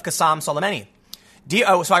death of Qasem Soleimani.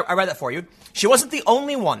 So I read that for you. She wasn't the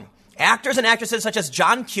only one. Actors and actresses such as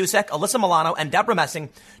John Cusack, Alyssa Milano, and Deborah Messing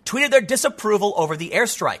tweeted their disapproval over the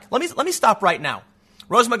airstrike. Let me stop right now.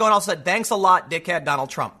 Rose McGowan also said, "Thanks a lot, dickhead Donald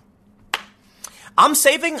Trump." I'm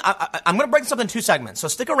going to break this up in two segments. So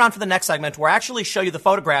stick around for the next segment where I actually show you the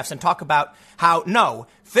photographs and talk about how, no,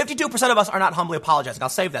 52% of us are not humbly apologizing. I'll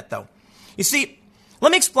save that, though. You see,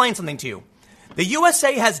 let me explain something to you. The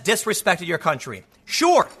USA has disrespected your country.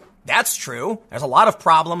 Sure, that's true. There's a lot of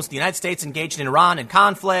problems. The United States engaged in Iran in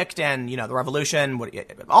conflict and, the revolution,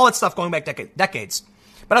 all that stuff going back decades.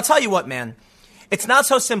 But I'll tell you what, man. It's not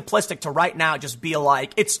so simplistic to right now just be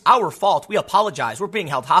like, it's our fault. We apologize. We're being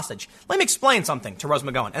held hostage. Let me explain something to Rose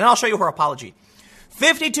McGowan, and I'll show you her apology.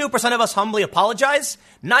 52% of us humbly apologize.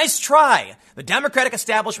 Nice try. The Democratic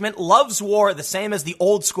establishment loves war the same as the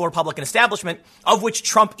old school Republican establishment, of which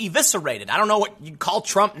Trump eviscerated. I don't know what you call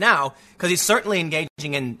Trump now, because he's certainly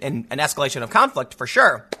engaging in an escalation of conflict, for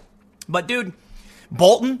sure. But dude,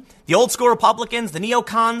 Bolton, the old school Republicans, the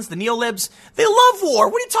neocons, the neolibs, they love war.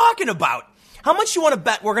 What are you talking about? How much you want to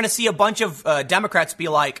bet we're going to see a bunch of Democrats be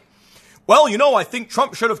like, well, I think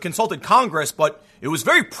Trump should have consulted Congress, but it was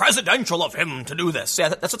very presidential of him to do this. Yeah,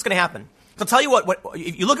 that's what's going to happen. So I'll tell you what,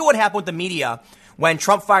 if you look at what happened with the media when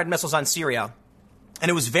Trump fired missiles on Syria, and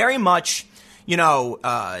it was very much,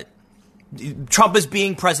 Trump is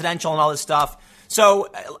being presidential and all this stuff. So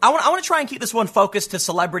I want to try and keep this one focused to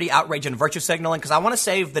celebrity outrage and virtue signaling, because I want to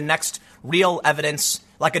save the next real evidence,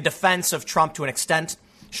 like a defense of Trump to an extent,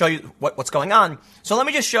 show you what's going on. So let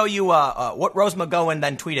me just show you what Rose McGowan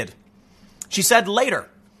then tweeted. She said later,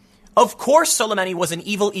 of course Soleimani was an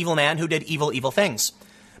evil, evil man who did evil, evil things.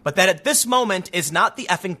 But that at this moment is not the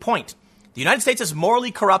effing point. The United States is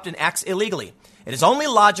morally corrupt and acts illegally. It is only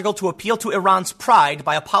logical to appeal to Iran's pride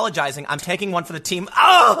by apologizing. I'm taking one for the team.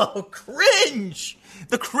 Oh, cringe.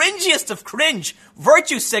 The cringiest of cringe.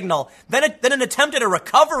 Virtue signal. Then an attempt at a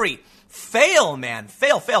recovery. Fail, man.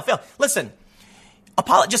 Fail. Listen,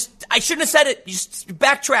 I shouldn't have said it. Just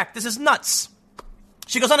backtrack. This is nuts.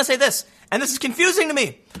 She goes on to say this, and this is confusing to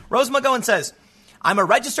me. Rose McGowan says, I'm a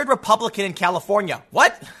registered Republican in California.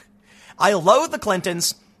 What? I loathe the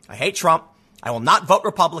Clintons. I hate Trump. I will not vote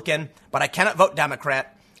Republican, but I cannot vote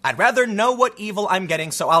Democrat. I'd rather know what evil I'm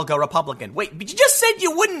getting, so I'll go Republican. Wait, but you just said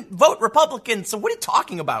you wouldn't vote Republican, so what are you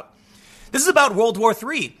talking about? This is about World War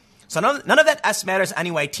III. So none of that S matters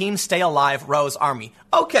anyway. Team stay alive, Rose Army.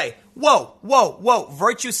 Okay, whoa.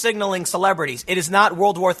 Virtue signaling celebrities. It is not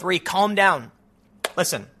World War III. Calm down.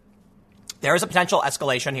 Listen, there is a potential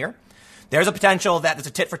escalation here. There's a potential that there's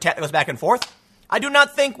a tit for tat that goes back and forth. I do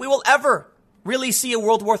not think we will ever really see a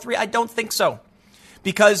World War III. I don't think so.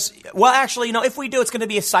 Because, well, actually, if we do, it's going to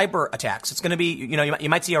be a cyber attacks. It's going to be, you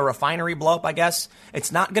might see a refinery blow up, I guess.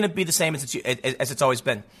 It's not going to be the same as it's always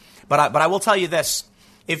been. But I will tell you this.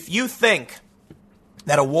 If you think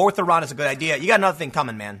that a war with Iran is a good idea, you got another thing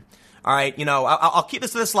coming, man. All right, I'll keep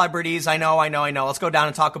this to the celebrities. I know. Let's go down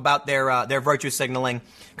and talk about their virtue signaling,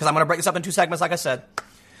 because I'm going to break this up in two segments, like I said.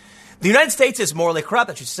 The United States is morally corrupt,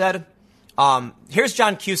 as you said. Here's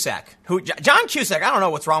John Cusack. John Cusack, I don't know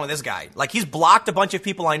what's wrong with this guy. Like, he's blocked a bunch of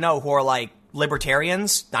people I know who are, like,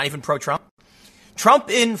 libertarians, not even pro-Trump. Trump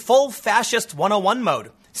in full fascist 101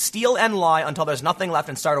 mode. Steal and lie until there's nothing left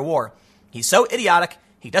and start a war. He's so idiotic.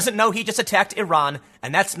 He doesn't know he just attacked Iran,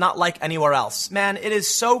 and that's not like anywhere else. Man, it is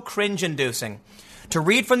so cringe-inducing to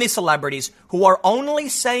read from these celebrities who are only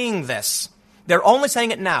saying this. They're only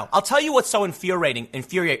saying it now. I'll tell you what's so infuriating.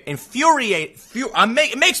 It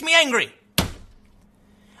makes me angry.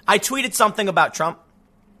 I tweeted something about Trump,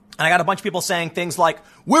 and I got a bunch of people saying things like,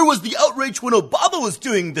 where was the outrage when Obama was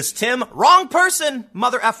doing this, Tim? Wrong person,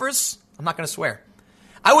 mother effers. I'm not going to swear.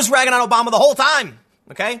 I was ragging on Obama the whole time,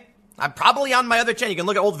 okay? I'm probably on my other channel. You can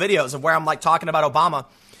look at old videos of where I'm like talking about Obama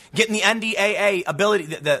getting the NDAA ability,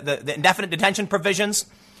 the indefinite detention provisions.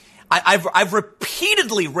 I've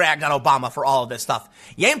repeatedly ragged on Obama for all of this stuff.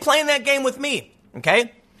 You ain't playing that game with me,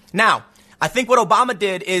 okay? Now, I think what Obama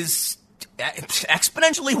did is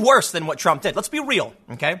exponentially worse than what Trump did. Let's be real,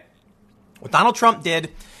 okay? What Donald Trump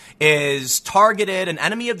did is targeted an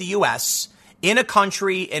enemy of the U.S. in a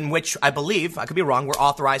country in which, I believe, I could be wrong, we're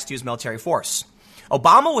authorized to use military force.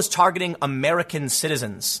 Obama was targeting American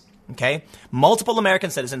citizens, okay? Multiple American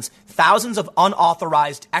citizens, thousands of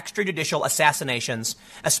unauthorized extrajudicial assassinations,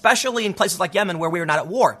 especially in places like Yemen where we are not at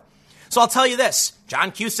war. So I'll tell you this,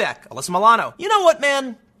 John Cusack, Alyssa Milano, you know what,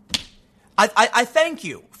 man? I thank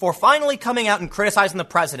you for finally coming out and criticizing the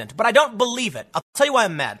president, but I don't believe it. I'll tell you why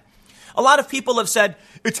I'm mad. A lot of people have said,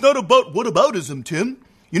 it's not about whataboutism, Tim.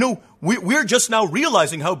 We're just now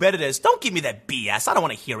realizing how bad it is. Don't give me that BS. I don't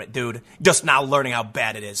want to hear it, dude. Just now learning how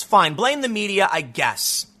bad it is. Fine, blame the media, I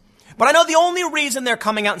guess. But I know the only reason they're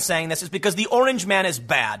coming out and saying this is because the orange man is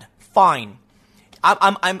bad. Fine.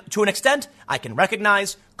 I'm to an extent, I can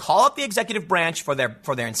recognize, call out the executive branch for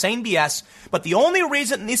their insane BS. But the only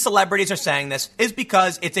reason these celebrities are saying this is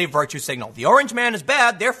because it's a virtue signal. The orange man is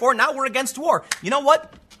bad, therefore now we're against war. You know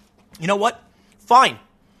what? Fine.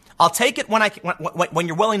 I'll take it when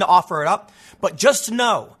you're willing to offer it up. But just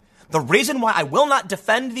know, the reason why I will not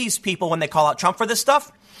defend these people when they call out Trump for this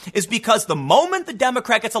stuff is because the moment the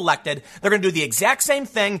Democrat gets elected, they're going to do the exact same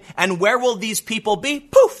thing. And where will these people be?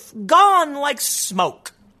 Poof, gone like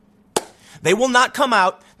smoke. They will not come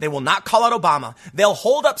out. They will not call out Obama. They'll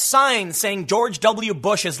hold up signs saying George W.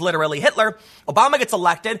 Bush is literally Hitler. Obama gets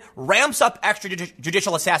elected, ramps up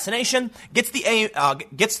extrajudicial assassination, gets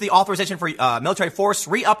the authorization for military force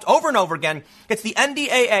re-upped over and over again, gets the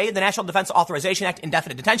NDAA, the National Defense Authorization Act,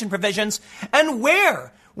 indefinite detention provisions. And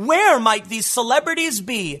where might these celebrities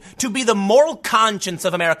be to be the moral conscience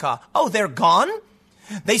of America? Oh, they're gone?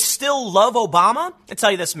 They still love Obama? I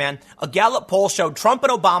tell you this, man. A Gallup poll showed Trump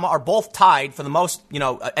and Obama are both tied for the most,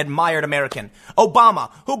 admired American.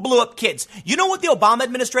 Obama, who blew up kids. You know what the Obama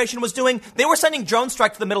administration was doing? They were sending drone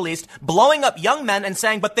strikes to the Middle East, blowing up young men and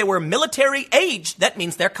saying, but they were military aged. That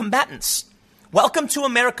means they're combatants. Welcome to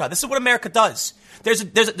America. This is what America does. There's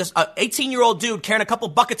this 18-year-old dude carrying a couple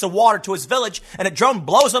buckets of water to his village, and a drone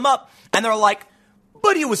blows him up, and they're like,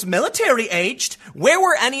 but he was military aged. Where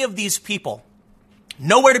were any of these people?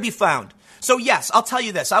 Nowhere to be found. So yes, I'll tell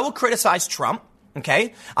you this. I will criticize Trump,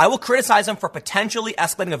 okay? I will criticize him for potentially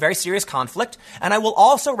escalating a very serious conflict. And I will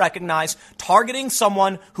also recognize targeting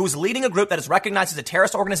someone who's leading a group that is recognized as a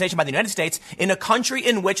terrorist organization by the United States in a country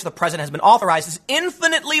in which the president has been authorized is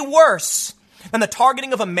infinitely worse than the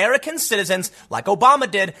targeting of American citizens like Obama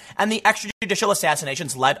did and the extrajudicial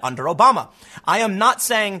assassinations led under Obama. I am not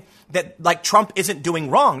saying that Trump isn't doing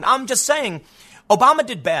wrong. I'm just saying Obama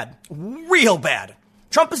did bad, real bad.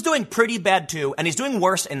 Trump is doing pretty bad too, and he's doing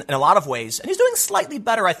worse in a lot of ways, and he's doing slightly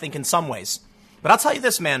better, I think, in some ways. But I'll tell you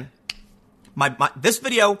this, man. This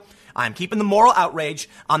video, I'm keeping the moral outrage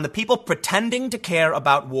on the people pretending to care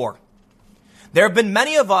about war. There have been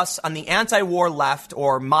many of us on the anti-war left,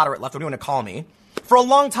 or moderate left, whatever you want to call me, for a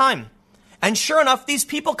long time. And sure enough, these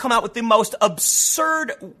people come out with the most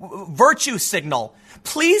absurd virtue signal.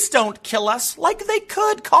 Please don't kill us like they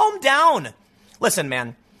could. Calm down. Listen,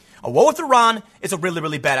 man. A war with Iran is a really,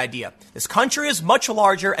 really bad idea. This country is much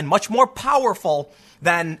larger and much more powerful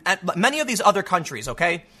than many of these other countries,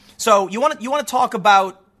 okay? So you want to talk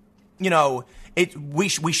about, we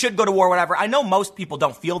should go to war or whatever. I know most people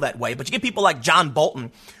don't feel that way, but you get people like John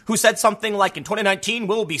Bolton, who said something like, in 2019,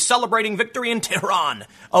 we'll be celebrating victory in Tehran.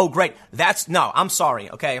 Oh, great. I'm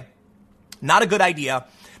sorry, okay? Not a good idea.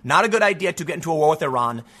 Not a good idea to get into a war with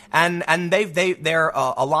Iran, and they're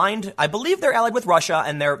aligned. I believe they're allied with Russia,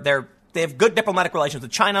 and they have good diplomatic relations with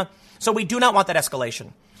China. So we do not want that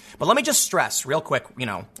escalation. But let me just stress real quick,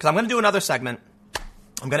 because I'm going to do another segment.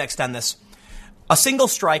 I'm going to extend this. A single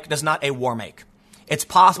strike does not a war make. It's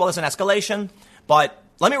possible there's an escalation, but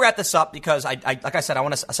let me wrap this up because like I said, I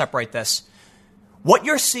want to separate this. What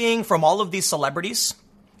you're seeing from all of these celebrities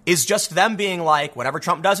is just them being like, whatever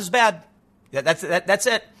Trump does is bad. That's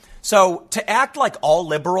it. So to act like all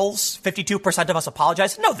liberals, 52% of us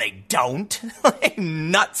apologize. No, they don't.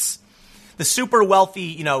 Nuts. The super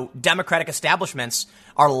wealthy, Democratic establishments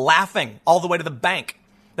are laughing all the way to the bank.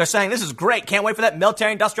 They're saying, this is great. Can't wait for that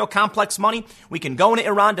military industrial complex money. We can go into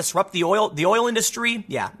Iran, disrupt the oil industry.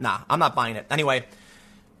 Yeah, nah, I'm not buying it. Anyway,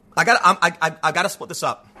 I gotta split this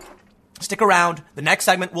up. Stick around. The next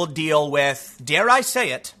segment will deal with, dare I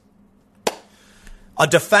say it, a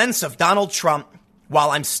defense of Donald Trump.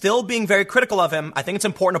 While I'm still being very critical of him, I think it's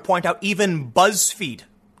important to point out even BuzzFeed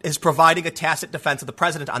is providing a tacit defense of the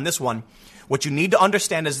president on this one. What you need to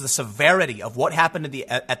understand is the severity of what happened at the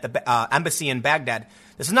embassy in Baghdad.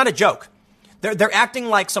 This is not a joke. They're acting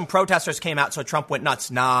like some protesters came out so Trump went nuts.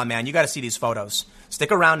 Nah, man, you got to see these photos.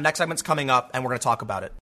 Stick around. Next segment's coming up, and we're going to talk about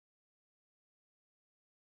it.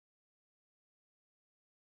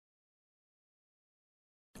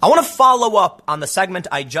 I want to follow up on the segment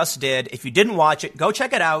I just did. If you didn't watch it, go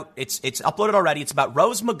check it out. It's uploaded already. It's about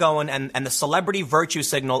Rose McGowan and the celebrity virtue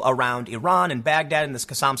signal around Iran and Baghdad and this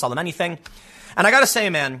Qasem Soleimani thing. And I got to say,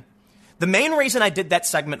 man, the main reason I did that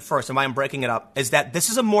segment first and why I'm breaking it up is that this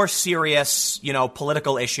is a more serious,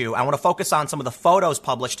 political issue. I want to focus on some of the photos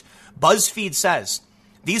published. BuzzFeed says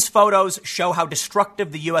these photos show how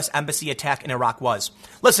destructive the U.S. embassy attack in Iraq was.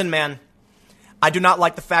 Listen, man, I do not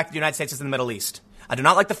like the fact that the United States is in the Middle East. I do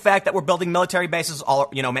not like the fact that we're building military bases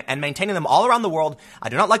and maintaining them all around the world. I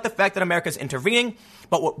do not like the fact that America is intervening.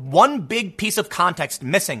 But one big piece of context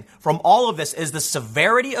missing from all of this is the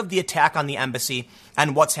severity of the attack on the embassy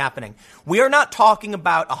and what's happening. We are not talking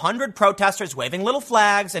about 100 protesters waving little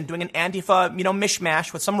flags and doing an Antifa,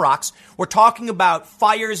 mishmash with some rocks. We're talking about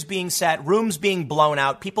fires being set, rooms being blown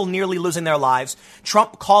out, people nearly losing their lives,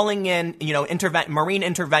 Trump calling in, marine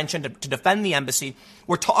intervention to defend the embassy.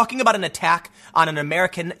 We're talking about an attack on an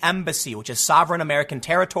American embassy, which is sovereign American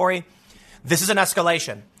territory. This is an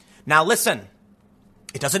escalation. Now, listen.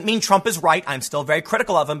 It doesn't mean Trump is right. I'm still very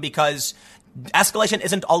critical of him because escalation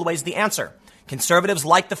isn't always the answer. Conservatives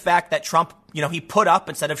like the fact that Trump, he put up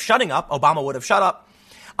instead of shutting up. Obama would have shut up.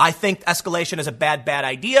 I think escalation is a bad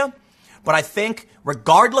idea, but I think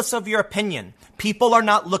regardless of your opinion, people are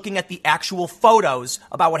not looking at the actual photos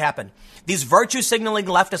about what happened. These virtue signaling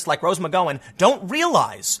leftists like Rose McGowan don't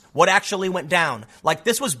realize what actually went down. Like,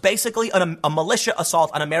 this was basically a militia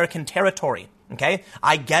assault on American territory. Okay?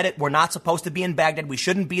 I get it. We're not supposed to be in Baghdad. We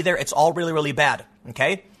shouldn't be there. It's all really, really bad.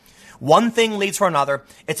 Okay? One thing leads for another.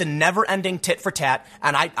 It's a never-ending tit for tat,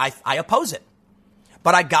 and I oppose it.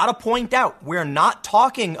 But I gotta point out, we're not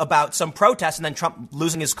talking about some protests and then Trump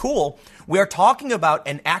losing his cool. We're talking about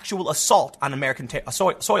an actual assault on American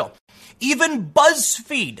soil. Even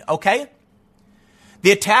BuzzFeed, okay?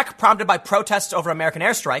 The attack, prompted by protests over American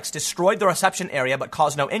airstrikes, destroyed the reception area but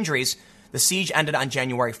caused no injuries. The siege ended on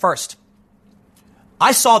January 1st.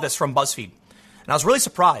 I saw this from BuzzFeed, and I was really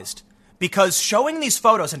surprised because showing these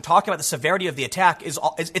photos and talking about the severity of the attack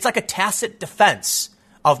it's like a tacit defense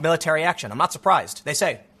of military action. I'm not surprised. They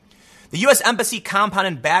say the U.S. Embassy compound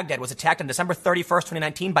in Baghdad was attacked on December 31st,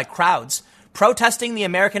 2019 by crowds protesting the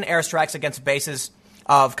American airstrikes against bases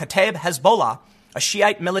of Kataib Hezbollah, a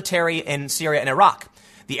Shiite military in Syria and Iraq.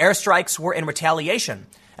 The airstrikes were in retaliation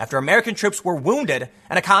after American troops were wounded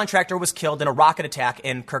and a contractor was killed in a rocket attack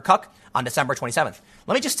in Kirkuk on December 27th.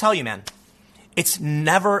 Let me just tell you, man, it's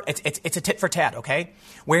a tit for tat, okay?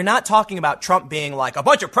 We're not talking about Trump being like, a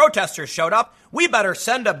bunch of protesters showed up, we better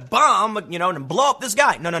send a bomb, and blow up this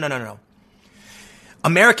guy. No.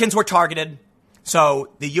 Americans were targeted,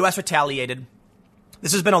 so the U.S. retaliated.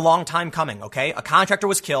 This has been a long time coming, okay? A contractor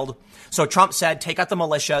was killed, so Trump said, take out the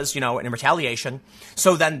militias, in retaliation.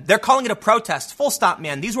 So then they're calling it a protest. Full stop,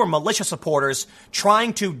 man. These were militia supporters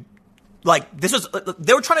trying to,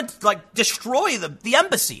 they were trying to, destroy the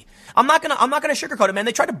embassy. I'm not gonna sugarcoat it, man.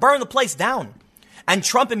 They tried to burn the place down. And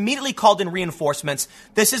Trump immediately called in reinforcements.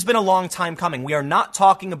 This has been a long time coming. We are not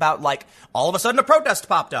talking about, all of a sudden a protest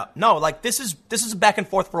popped up. No, this is back and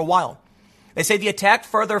forth for a while. They say the attack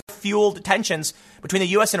further fueled tensions between the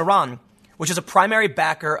U.S. and Iran, which is a primary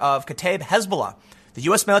backer of Kataib Hezbollah. The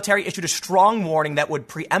U.S. military issued a strong warning that would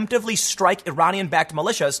preemptively strike Iranian-backed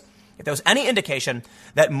militias if there was any indication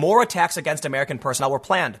that more attacks against American personnel were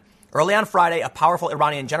planned. Early on Friday, a powerful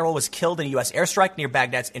Iranian general was killed in a U.S. airstrike near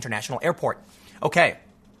Baghdad's international airport. Okay,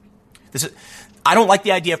 I don't like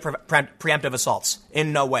the idea of preemptive assaults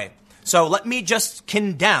in no way. So let me just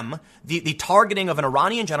condemn the targeting of an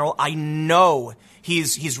Iranian general. I know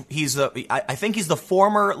I think he's the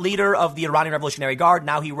former leader of the Iranian Revolutionary Guard.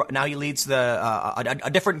 Now he leads a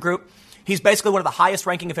different group. He's basically one of the highest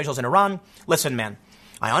ranking officials in Iran. Listen, man,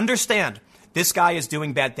 I understand this guy is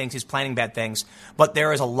doing bad things. He's planning bad things. But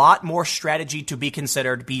there is a lot more strategy to be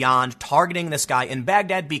considered beyond targeting this guy in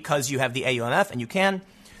Baghdad because you have the AUMF and you can.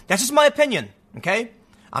 That's just my opinion, okay?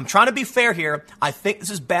 I'm trying to be fair here. I think this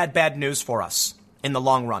is bad news for us in the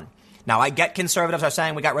long run. Now, I get conservatives are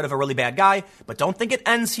saying we got rid of a really bad guy, but don't think it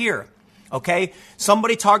ends here, okay?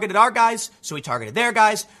 Somebody targeted our guys, so we targeted their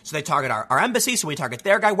guys. So they target our embassy, so we target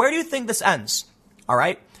their guy. Where do you think this ends, all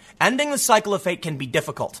right? Ending the cycle of fate can be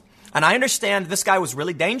difficult. And I understand this guy was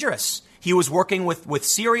really dangerous. He was working with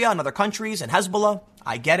Syria and other countries and Hezbollah.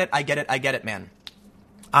 I get it, man.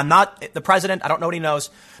 I'm not the president. I don't know what he knows.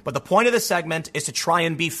 But the point of this segment is to try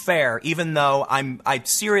and be fair, even though I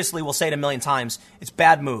seriously will say it a million times, it's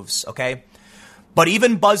bad moves, okay? But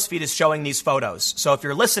even BuzzFeed is showing these photos. So if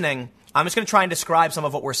you're listening, I'm just going to try and describe some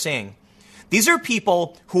of what we're seeing. These are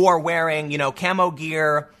people who are wearing, camo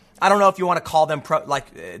gear. I don't know if you want to call them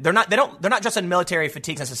they're not just in military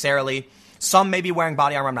fatigues necessarily. Some may be wearing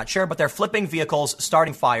body armor, I'm not sure, but they're flipping vehicles,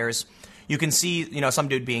 starting fires. You can see, some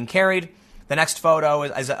dude being carried. The next photo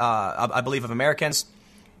is I believe, of Americans.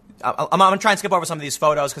 I'm going to try and skip over some of these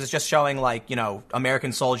photos because it's just showing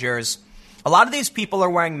American soldiers. A lot of these people are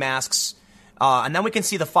wearing masks. And then we can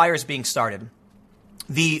see the fires being started.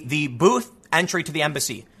 The booth entry to the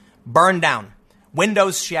embassy burned down.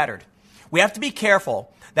 Windows shattered. We have to be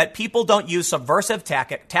careful that people don't use subversive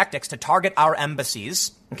tactics to target our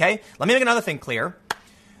embassies. Okay? Let me make another thing clear.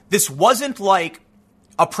 This wasn't like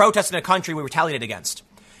a protest in a country we retaliated against.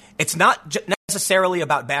 It's not necessarily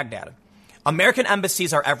about Baghdad. American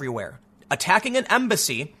embassies are everywhere. Attacking an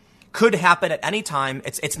embassy could happen at any time.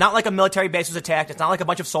 It's not like a military base was attacked. It's not like a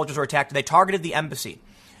bunch of soldiers were attacked. They targeted the embassy.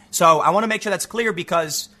 So I want to make sure that's clear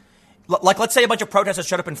because, let's say a bunch of protesters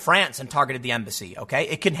showed up in France and targeted the embassy, okay?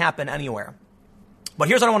 It can happen anywhere. But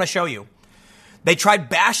here's what I want to show you. They tried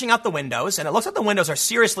bashing out the windows, and it looks like the windows are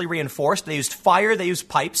seriously reinforced. They used fire. They used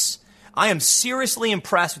pipes. I am seriously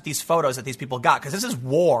impressed with these photos that these people got because this is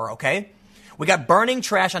war, okay? We got burning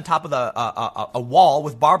trash on top of a wall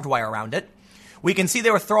with barbed wire around it. We can see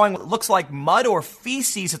they were throwing what looks like mud or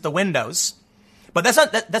feces at the windows. But that's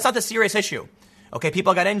not the serious issue. Okay,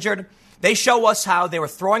 people got injured. They show us how they were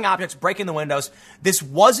throwing objects, breaking the windows. This is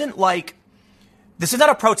not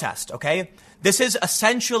a protest, okay? This is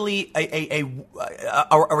essentially a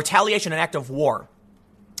retaliation, an act of war.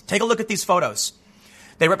 Take a look at these photos.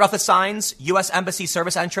 They ripped off the signs, U.S. Embassy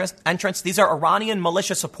service entrance. These are Iranian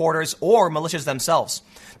militia supporters or militias themselves.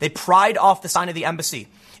 They pried off the sign of the embassy.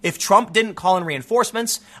 If Trump didn't call in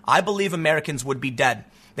reinforcements, I believe Americans would be dead.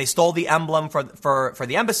 They stole the emblem for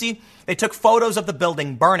the embassy. They took photos of the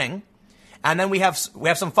building burning. And then we have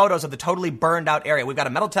some photos of the totally burned out area. We've got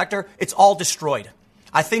a metal detector. It's all destroyed.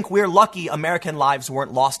 I think we're lucky American lives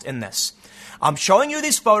weren't lost in this. I'm showing you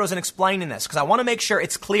these photos and explaining this because I want to make sure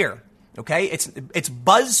it's clear. Okay? It's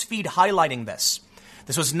BuzzFeed highlighting this.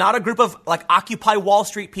 This was not a group of Occupy Wall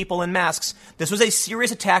Street people in masks. This was a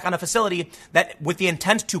serious attack on a facility that with the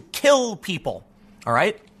intent to kill people. All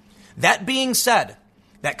right? That being said,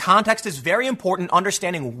 that context is very important,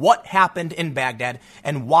 understanding what happened in Baghdad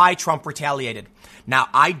and why Trump retaliated. Now,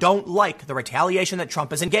 I don't like the retaliation that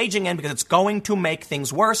Trump is engaging in because it's going to make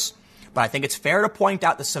things worse. But I think it's fair to point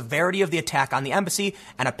out the severity of the attack on the embassy,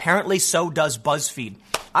 and apparently so does BuzzFeed.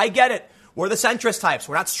 I get it. We're the centrist types.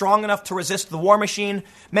 We're not strong enough to resist the war machine.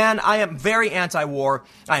 Man, I am very anti-war.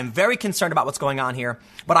 I am very concerned about what's going on here.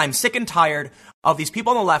 But I'm sick and tired of these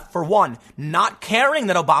people on the left, for one, not caring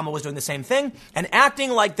that Obama was doing the same thing and acting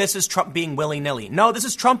like this is Trump being willy-nilly. No, this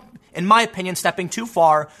is Trump, in my opinion, stepping too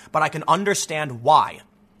far, but I can understand why.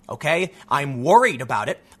 Okay? I'm worried about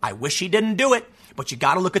it. I wish he didn't do it, but you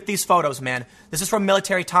got to look at these photos, man. This is from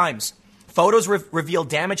Military Times. Photos reveal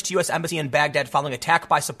damage to U.S. Embassy in Baghdad following attack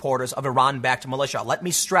by supporters of Iran-backed militia. Let me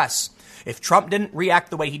stress, if Trump didn't react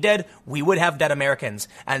the way he did, we would have dead Americans.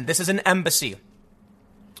 And this is an embassy.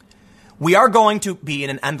 We are going to be in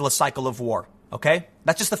an endless cycle of war, okay?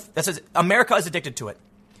 America is addicted to it.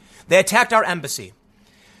 They attacked our embassy.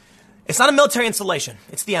 It's not a military installation.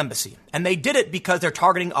 It's the embassy. And they did it because they're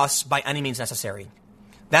targeting us by any means necessary.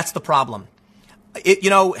 That's the problem. It's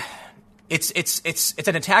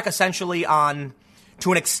an attack essentially on,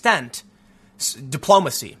 to an extent,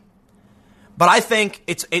 diplomacy. But I think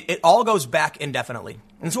it all goes back indefinitely.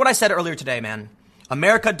 And this is what I said earlier today, man.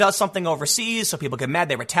 America does something overseas, so people get mad,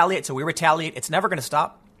 they retaliate, so we retaliate. It's never going to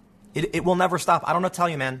stop. It will never stop. I don't know what to tell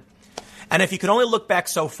you, man. And if you can only look back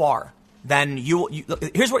so far, then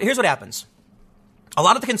here's what happens. A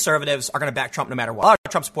lot of the conservatives are going to back Trump no matter what. A lot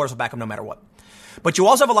of Trump supporters will back him no matter what. But you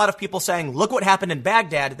also have a lot of people saying, look what happened in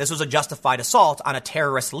Baghdad. This was a justified assault on a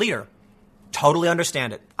terrorist leader. Totally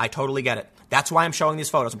understand it. I totally get it. That's why I'm showing these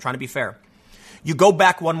photos. I'm trying to be fair. You go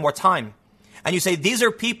back one more time. And you say these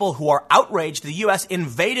are people who are outraged the U.S.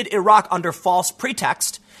 invaded Iraq under false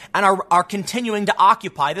pretext and are continuing to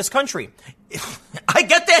occupy this country. I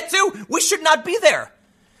get that too. We should not be there.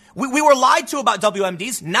 We were lied to about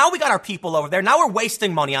WMDs. Now we got our people over there. Now we're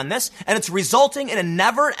wasting money on this. And it's resulting in a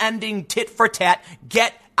never-ending tit-for-tat.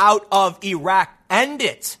 Get out of Iraq. End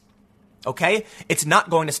it. Okay? It's not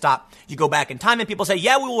going to stop. You go back in time and people say,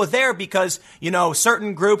 yeah, we were there because,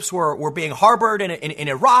 certain groups were being harbored in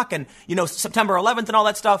Iraq and, September 11th and all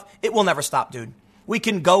that stuff. It will never stop, dude. We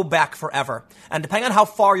can go back forever. And depending on how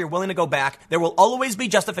far you're willing to go back, there will always be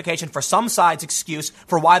justification for some side's excuse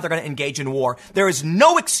for why they're going to engage in war. There is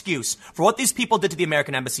no excuse for what these people did to the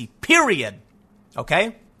American embassy, period.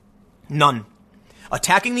 Okay? None.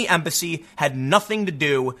 Attacking the embassy had nothing to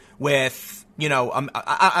do with, you know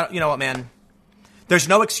what, man? There's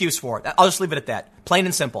no excuse for it. I'll just leave it at that. Plain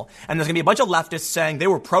and simple. And there's going to be a bunch of leftists saying they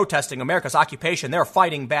were protesting America's occupation. They were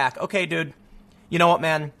fighting back. Okay, dude. You know what,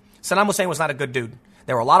 man? Saddam Hussein was not a good dude.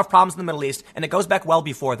 There were a lot of problems in the Middle East, and it goes back well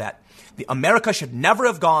before that. America should never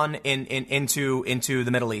have gone into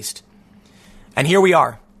the Middle East. And here we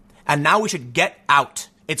are. And now we should get out.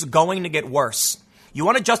 It's going to get worse. You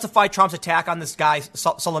want to justify Trump's attack on this guy,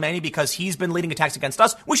 Soleimani, because he's been leading attacks against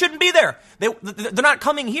us? We shouldn't be there. They're not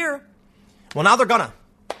coming here. Well, now they're gonna.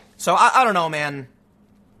 So I don't know, man.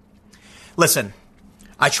 Listen,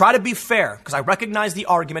 I try to be fair because I recognize the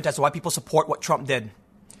argument as to why people support what Trump did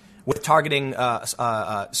with targeting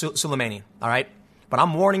Soleimani, all right? But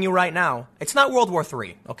I'm warning you right now, it's not World War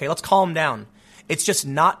III, okay? Let's calm down. It's just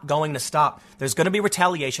not going to stop. There's going to be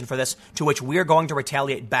retaliation for this, to which we're going to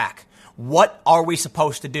retaliate back. What are we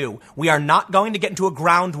supposed to do? We are not going to get into a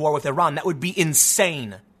ground war with Iran. That would be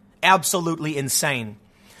insane. Absolutely insane.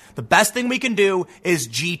 The best thing we can do is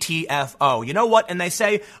GTFO. You know what? And they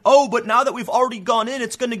say, oh, but now that we've already gone in,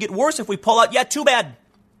 it's going to get worse if we pull out. Yeah, too bad.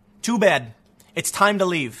 Too bad. It's time to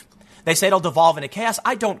leave. They say it'll devolve into chaos.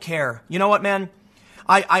 I don't care. You know what, man?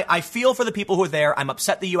 I feel for the people who are there. I'm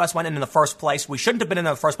upset the U.S. went in the first place. We shouldn't have been in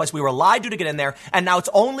the first place. We were lied to get in there, and now it's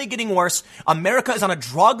only getting worse. America is on a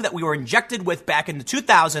drug that we were injected with back in the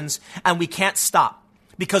 2000s, and we can't stop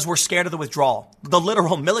because we're scared of the withdrawal, the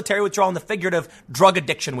literal military withdrawal and the figurative drug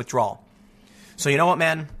addiction withdrawal. So you know what,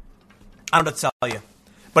 man? I don't know what to tell you.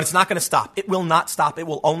 But it's not going to stop. It will not stop. It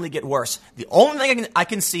will only get worse. The only thing I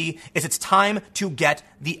can see is it's time to get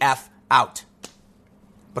the F out.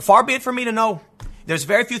 But far be it from me to know. There's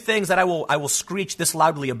very few things that I will screech this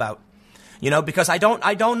loudly about. Because I don't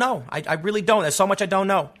know. I really don't. There's so much I don't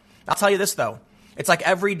know. I'll tell you this, though. It's like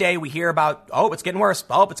every day we hear about, oh, it's getting worse.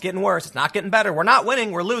 Oh, it's getting worse. It's not getting better. We're not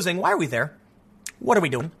winning. We're losing. Why are we there? What are we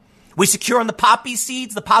doing? We secure on the poppy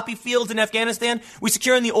seeds, the poppy fields in Afghanistan. We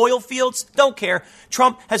secure in the oil fields. Don't care.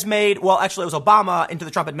 Trump has made, well, actually it was Obama into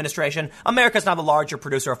the Trump administration. America's now the larger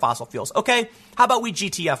producer of fossil fuels. Okay, how about we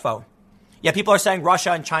GTFO? Yeah, people are saying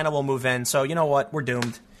Russia and China will move in. So you know what? We're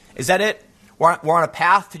doomed. Is that it? We're on a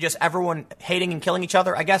path to just everyone hating and killing each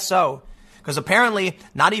other? I guess so. Because apparently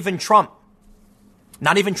not even Trump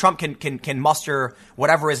can muster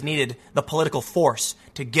whatever is needed, the political force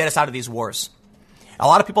to get us out of these wars. A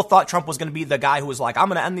lot of people thought Trump was going to be the guy who was like, I'm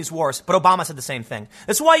going to end these wars. But Obama said the same thing.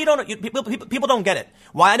 That's why people don't get it.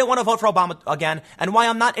 Why I don't want to vote for Obama again, and why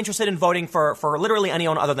I'm not interested in voting for literally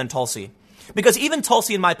anyone other than Tulsi. Because even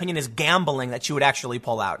Tulsi, in my opinion, is gambling that she would actually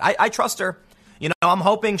pull out. I trust her. I'm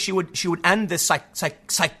hoping she would end this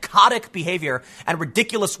psychotic behavior and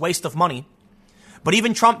ridiculous waste of money. But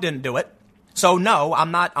even Trump didn't do it. So no, I'm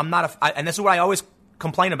not, and this is what I always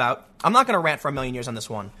complain about. I'm not going to rant for a million years on this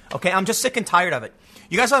one. Okay. I'm just sick and tired of it.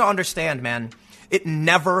 You guys got to understand, man, it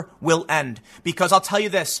never will end, because I'll tell you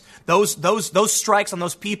this, those strikes on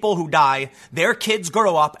those people who die, their kids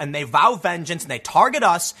grow up and they vow vengeance and they target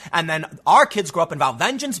us. And then our kids grow up and vow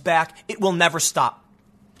vengeance back. It will never stop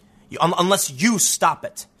unless you stop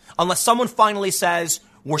it, unless someone finally says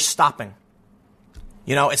we're stopping.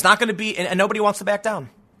 It's not going to be, and nobody wants to back down.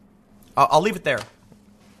 I'll leave it there.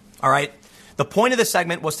 All right. The point of this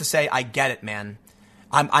segment was to say, I get it, man.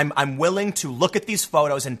 I'm willing to look at these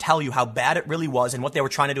photos and tell you how bad it really was and what they were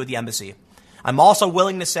trying to do at the embassy. I'm also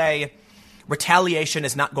willing to say retaliation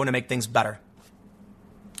is not going to make things better.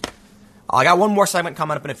 I got one more segment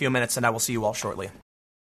coming up in a few minutes, and I will see you all shortly.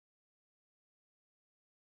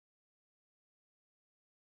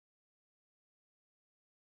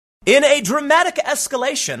 In a dramatic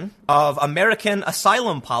escalation of American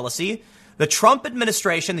asylum policy, the Trump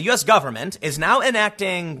administration, the U.S. government, is now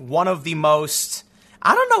enacting one of the most,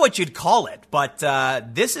 I don't know what you'd call it, but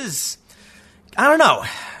this is, I don't know.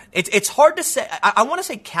 It's hard to say. I want to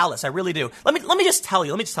say callous. I really do. Let me just tell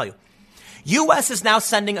you. U.S. is now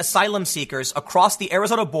sending asylum seekers across the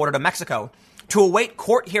Arizona border to Mexico to await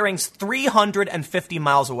court hearings 350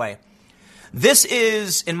 miles away. This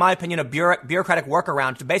is, in my opinion, a bureaucratic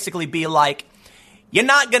workaround to basically be like, you're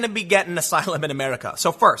not going to be getting asylum in America.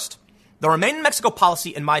 So first, the Remain in Mexico policy,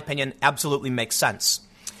 in my opinion, absolutely makes sense.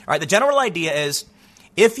 All right, the general idea is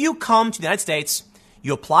if you come to the United States,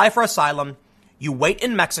 you apply for asylum, you wait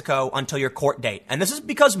in Mexico until your court date. And this is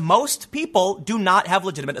because most people do not have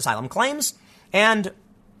legitimate asylum claims, and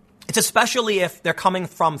it's especially if they're coming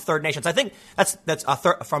from third nations. I think that's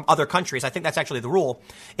from other countries. I think that's actually the rule.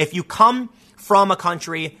 If you come from a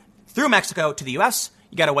country through Mexico to the U.S.,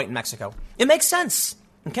 you got to wait in Mexico. It makes sense.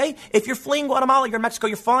 Okay? If you're fleeing Guatemala, you're in Mexico,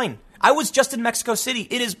 you're fine. I was just in Mexico City.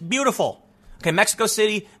 It is beautiful. Okay, Mexico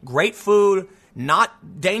City, great food,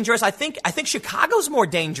 not dangerous. I think Chicago's more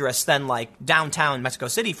dangerous than like downtown Mexico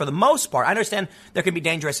City for the most part. I understand there can be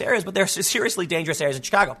dangerous areas, but there's seriously dangerous areas in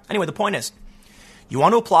Chicago. Anyway, the point is, you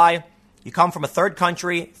want to apply, you come from a third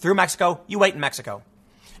country through Mexico, you wait in Mexico.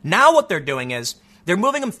 Now what they're doing is they're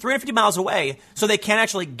moving them 350 miles away so they can't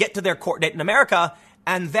actually get to their court date in America,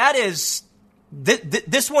 and that is,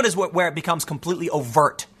 this one is where it becomes completely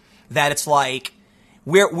overt. That it's like,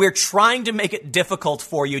 we're trying to make it difficult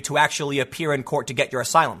for you to actually appear in court to get your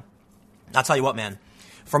asylum. I'll tell you what, man.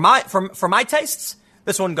 For my tastes,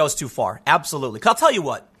 this one goes too far. Absolutely. 'Cause I'll tell you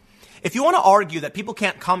what. If you want to argue that people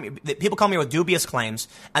come here with dubious claims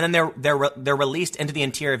and then they're released into the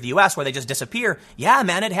interior of the U.S. where they just disappear, yeah,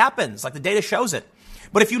 man, it happens. Like the data shows it.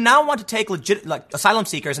 But if you now want to take legit asylum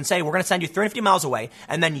seekers and say we're going to send you 350 miles away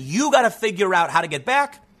and then you got to figure out how to get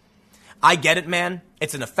back, I get it, man.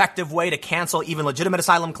 It's an effective way to cancel even legitimate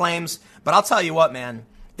asylum claims. But I'll tell you what, man,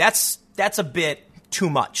 that's a bit too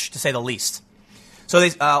much, to say the least. So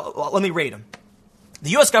let me read them.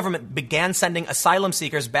 The U.S. government began sending asylum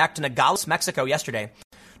seekers back to Nogales, Mexico yesterday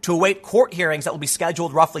to await court hearings that will be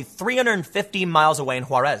scheduled roughly 350 miles away in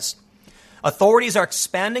Juarez. Authorities are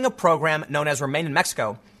expanding a program known as Remain in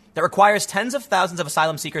Mexico, that requires tens of thousands of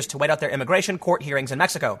asylum seekers to wait out their immigration court hearings in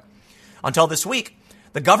Mexico. Until this week,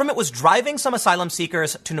 the government was driving some asylum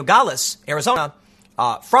seekers to Nogales, Arizona,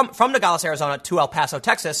 from Nogales, Arizona to El Paso,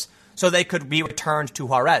 Texas, so they could be returned to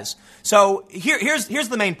Juarez. So here's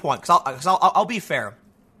the main point, because I'll be fair.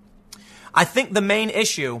 I think the main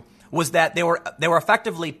issue was that they were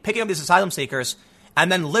effectively picking up these asylum seekers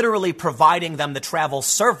and then literally providing them the travel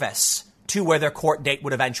service to where their court date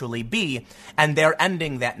would eventually be, and they're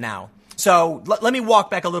ending that now. So let me walk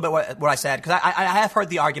back a little bit what I said, because I have heard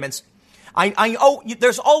the arguments.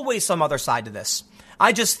 There's always some other side to this.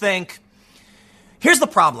 I just think, here's the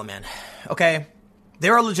problem, man, okay?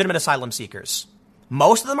 There are legitimate asylum seekers.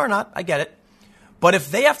 Most of them are not, I get it. But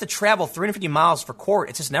if they have to travel 350 miles for court,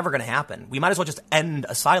 it's just never going to happen. We might as well just end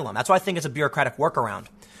asylum. That's why I think it's a bureaucratic workaround.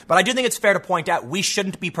 But I do think it's fair to point out we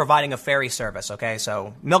shouldn't be providing a ferry service, okay?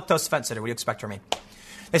 So, milquetoast fence sitter, what do you expect from me?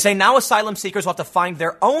 They say now asylum seekers will have to find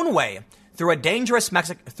their own way through dangerous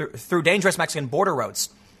Mexican border roads.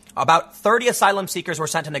 About 30 asylum seekers were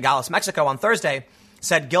sent to Nogales, Mexico on Thursday,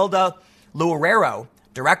 said Gilda Loureiro,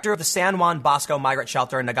 director of the San Juan Bosco Migrant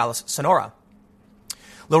Shelter in Nogales, Sonora.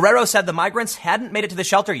 Loureiro said the migrants hadn't made it to the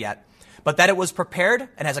shelter yet, but that it was prepared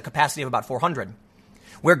and has a capacity of about 400.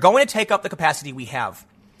 We're going to take up the capacity we have.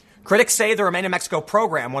 Critics say the Remain in Mexico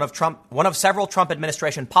program, one of several Trump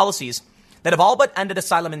administration policies that have all but ended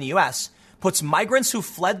asylum in the U.S., puts migrants who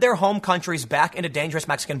fled their home countries back into dangerous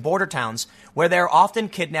Mexican border towns where they are often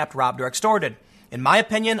kidnapped, robbed, or extorted. In my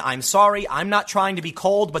opinion, I'm sorry, I'm not trying to be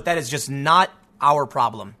cold, but that is just not our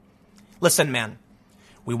problem. Listen, man,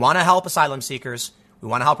 we want to help asylum seekers. We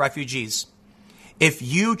want to help refugees. If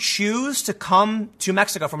you choose to come to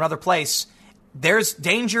Mexico from another place, there's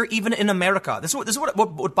danger even in America. This is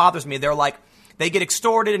what bothers me. They're like, they get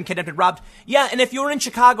extorted and kidnapped and robbed. Yeah, and if you were in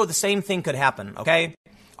Chicago, the same thing could happen, okay?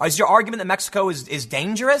 Is your argument that Mexico is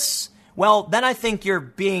dangerous? Well, then I think you're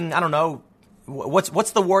being, I don't know,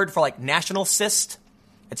 what's the word for like national cyst?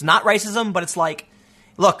 It's not racism, but it's like,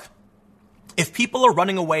 look, if people are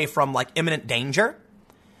running away from like imminent danger,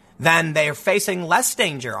 then they're facing less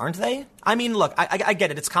danger, aren't they? I mean, look, I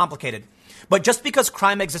get it. It's complicated. But just because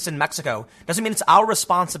crime exists in Mexico doesn't mean it's our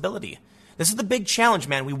responsibility. This is the big challenge,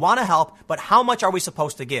 man. We want to help, but how much are we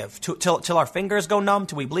supposed to give? Till our fingers go numb?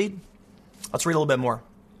 Till we bleed? Let's read a little bit more.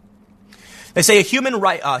 They say a human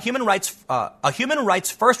rights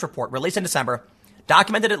first report released in December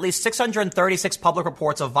documented at least 636 public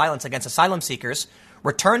reports of violence against asylum seekers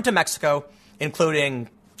returned to Mexico, including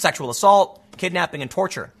sexual assault, kidnapping, and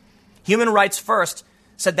torture. Human Rights First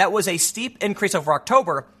said that was a steep increase over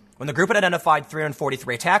October, when the group had identified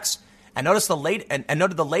 343 attacks, and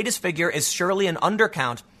noted the latest figure is surely an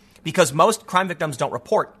undercount because most crime victims don't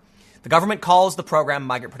report. The government calls the program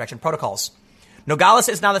Migrant Protection Protocols. Nogales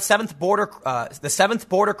is now the seventh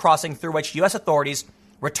border crossing through which U.S. authorities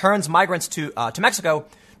returns migrants to Mexico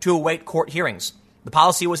to await court hearings. The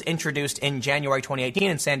policy was introduced in January 2018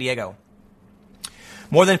 in San Diego.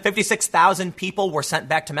 More than 56,000 people were sent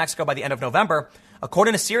back to Mexico by the end of November,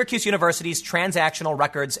 according to Syracuse University's Transactional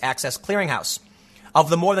Records Access Clearinghouse. Of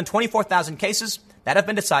the more than 24,000 cases that have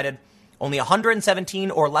been decided, only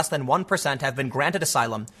 117 or less than 1% have been granted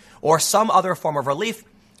asylum or some other form of relief,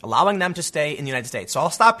 allowing them to stay in the United States. So I'll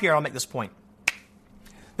stop here and I'll make this point.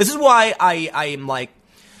 This is why I'm like,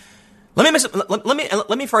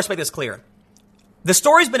 let me first make this clear. The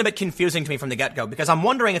story's been a bit confusing to me from the get-go because I'm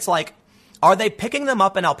wondering, it's like, are they picking them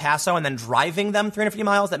up in El Paso and then driving them 350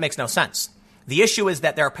 miles? That makes no sense. The issue is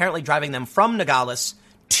that they're apparently driving them from Nogales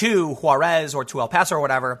to Juarez or to El Paso or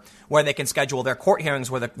whatever, where they can schedule their court hearings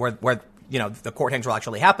where the court hearings will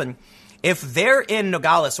actually happen. If they're in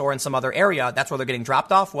Nogales or in some other area, that's where they're getting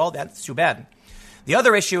dropped off. Well, that's too bad. The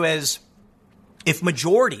other issue is if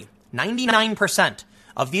majority, 99%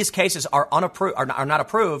 of these cases are not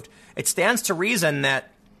approved, it stands to reason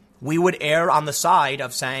that we would err on the side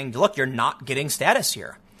of saying, look, you're not getting status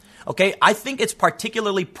here. Okay, I think it's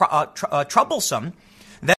particularly troublesome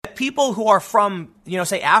that people who are from,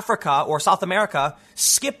 say Africa or South America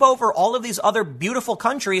skip over all of these other beautiful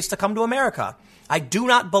countries to come to America. I do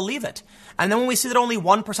not believe it. And then when we see that only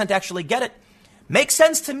 1% actually get it, makes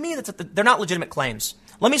sense to me that they're not legitimate claims.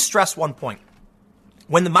 Let me stress one point.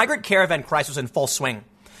 When the migrant caravan crisis was in full swing,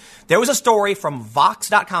 there was a story from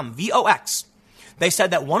Vox.com, VOX. They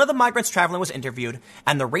said that one of the migrants traveling was interviewed,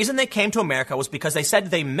 and the reason they came to America was because they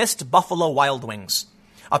said they missed Buffalo Wild Wings.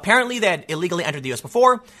 Apparently, they had illegally entered the U.S.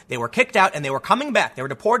 before. They were kicked out, and they were coming back. They were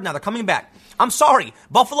deported. Now they're coming back. I'm sorry,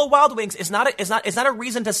 Buffalo Wild Wings is not a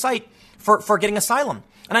reason to cite for getting asylum.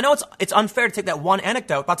 And I know it's unfair to take that one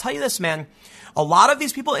anecdote, but I'll tell you this, man. A lot of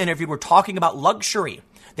these people interviewed were talking about luxury.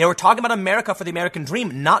 They were talking about America for the American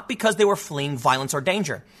dream, not because they were fleeing violence or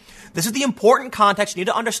danger. This is the important context you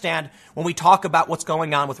need to understand when we talk about what's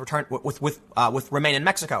going on with Remain in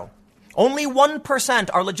Mexico. Only 1%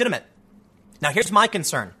 are legitimate. Now, here's my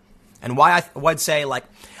concern, and why I would say, like,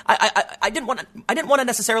 I didn't want to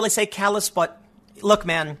necessarily say callous, but look,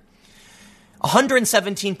 man,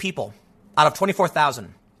 117 people out of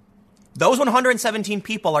 24,000. Those 117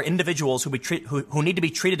 people are individuals who need to be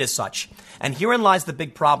treated as such. And herein lies the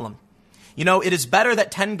big problem. You know, it is better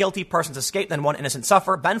that 10 guilty persons escape than one innocent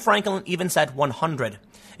suffer. Ben Franklin even said 100.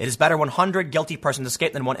 It is better 100 guilty persons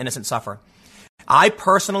escape than one innocent suffer. I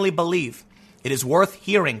personally believe it is worth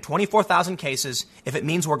hearing 24,000 cases if it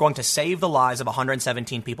means we're going to save the lives of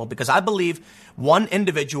 117 people, because I believe one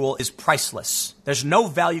individual is priceless. There's no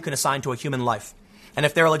value you can assign to a human life. And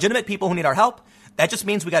if there are legitimate people who need our help, that just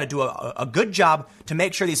means we got to do a good job to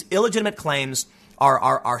make sure these illegitimate claims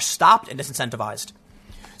are stopped and disincentivized.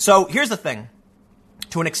 So here's the thing.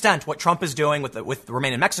 To an extent, what Trump is doing with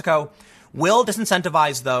Remain in Mexico will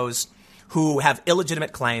disincentivize those who have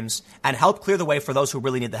illegitimate claims and help clear the way for those who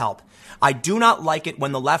really need the help. I do not like it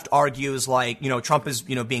when the left argues like, Trump is,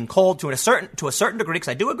 being cold to a certain degree, because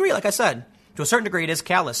I do agree, like I said, to a certain degree it is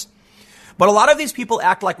callous. But a lot of these people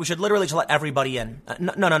act like we should literally just let everybody in.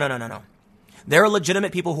 No. There are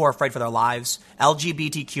legitimate people who are afraid for their lives,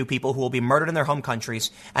 LGBTQ people who will be murdered in their home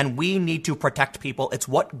countries, and we need to protect people. It's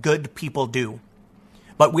what good people do.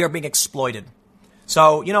 But we are being exploited.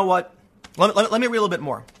 So, you know what? Let me read a little bit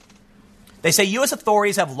more. They say U.S.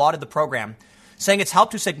 authorities have lauded the program, saying it's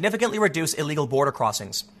helped to significantly reduce illegal border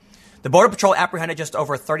crossings. The Border Patrol apprehended just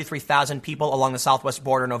over 33,000 people along the southwest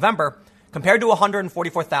border in November, compared to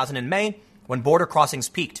 144,000 in May, when border crossings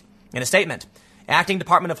peaked. In a statement, Acting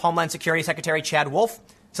Department of Homeland Security Secretary Chad Wolf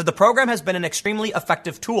said the program has been an extremely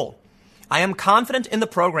effective tool. I am confident in the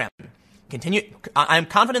program's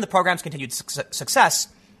continued success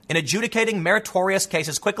in adjudicating meritorious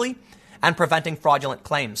cases quickly and preventing fraudulent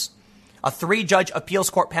claims. A 3-judge appeals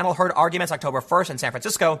court panel heard arguments October 1st in San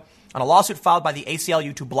Francisco on a lawsuit filed by the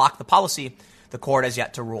ACLU to block the policy. The court has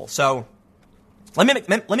yet to rule. So let me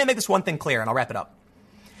make this one thing clear, and I'll wrap it up.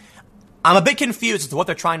 I'm a bit confused as to what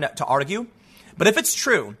they're trying to argue. But if it's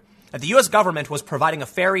true that the U.S. government was providing a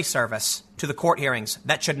ferry service to the court hearings,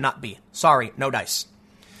 that should not be. Sorry, no dice.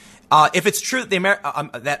 If it's true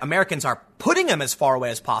that that Americans are putting them as far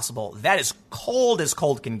away as possible, that is cold as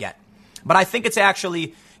cold can get. But I think it's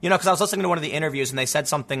actually, because I was listening to one of the interviews and they said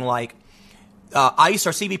something like ICE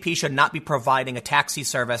or CBP should not be providing a taxi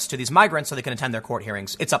service to these migrants so they can attend their court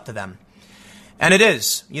hearings. It's up to them. And it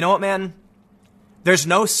is. You know what, man? There's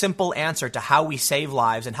no simple answer to how we save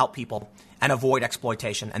lives and help people and avoid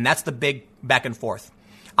exploitation. And that's the big back and forth.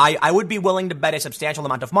 I would be willing to bet a substantial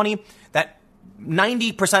amount of money that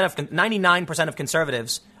 99% of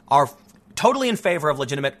conservatives are totally in favor of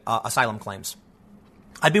legitimate asylum claims.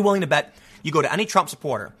 I'd be willing to bet you go to any Trump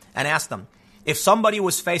supporter and ask them if somebody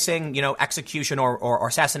was facing, execution or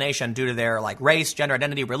assassination due to their race, gender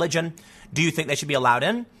identity, religion, do you think they should be allowed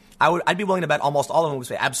in? I'd be willing to bet almost all of them would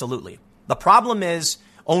say absolutely. The problem is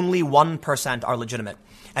only 1% are legitimate.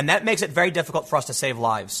 And that makes it very difficult for us to save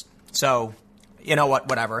lives. So, you know what,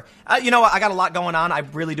 whatever. I got a lot going on. I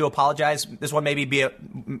really do apologize. This one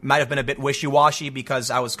might have been a bit wishy-washy because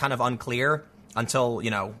I was kind of unclear until,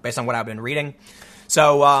 based on what I've been reading.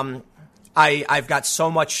 So I've got so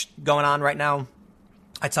much going on right now.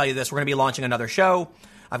 I tell you this, we're going to be launching another show.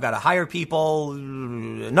 I've got to hire people.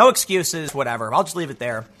 No excuses, whatever. I'll just leave it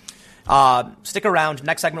there. Stick around.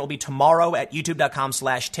 Next segment will be tomorrow at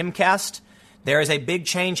youtube.com/Timcast. There is a big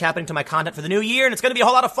change happening to my content for the new year, and it's going to be a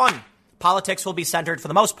whole lot of fun. Politics will be centered for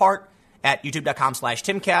the most part at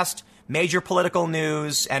youtube.com/Timcast. Major political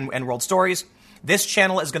news and world stories. This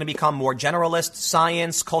channel is going to become more generalist,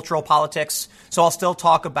 science, cultural politics. So I'll still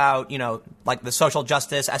talk about, the social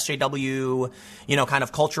justice, SJW, kind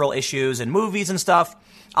of cultural issues and movies and stuff.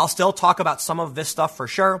 I'll still talk about some of this stuff for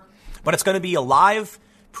sure, but it's going to be a live,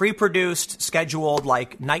 pre-produced, scheduled,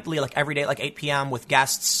 nightly, every day, 8 p.m. with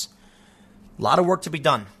guests. A lot of work to be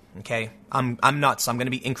done. Okay. I'm nuts. I'm going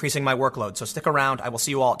to be increasing my workload. So stick around. I will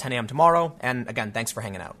see you all at 10 a.m. tomorrow. And again, thanks for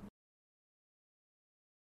hanging out.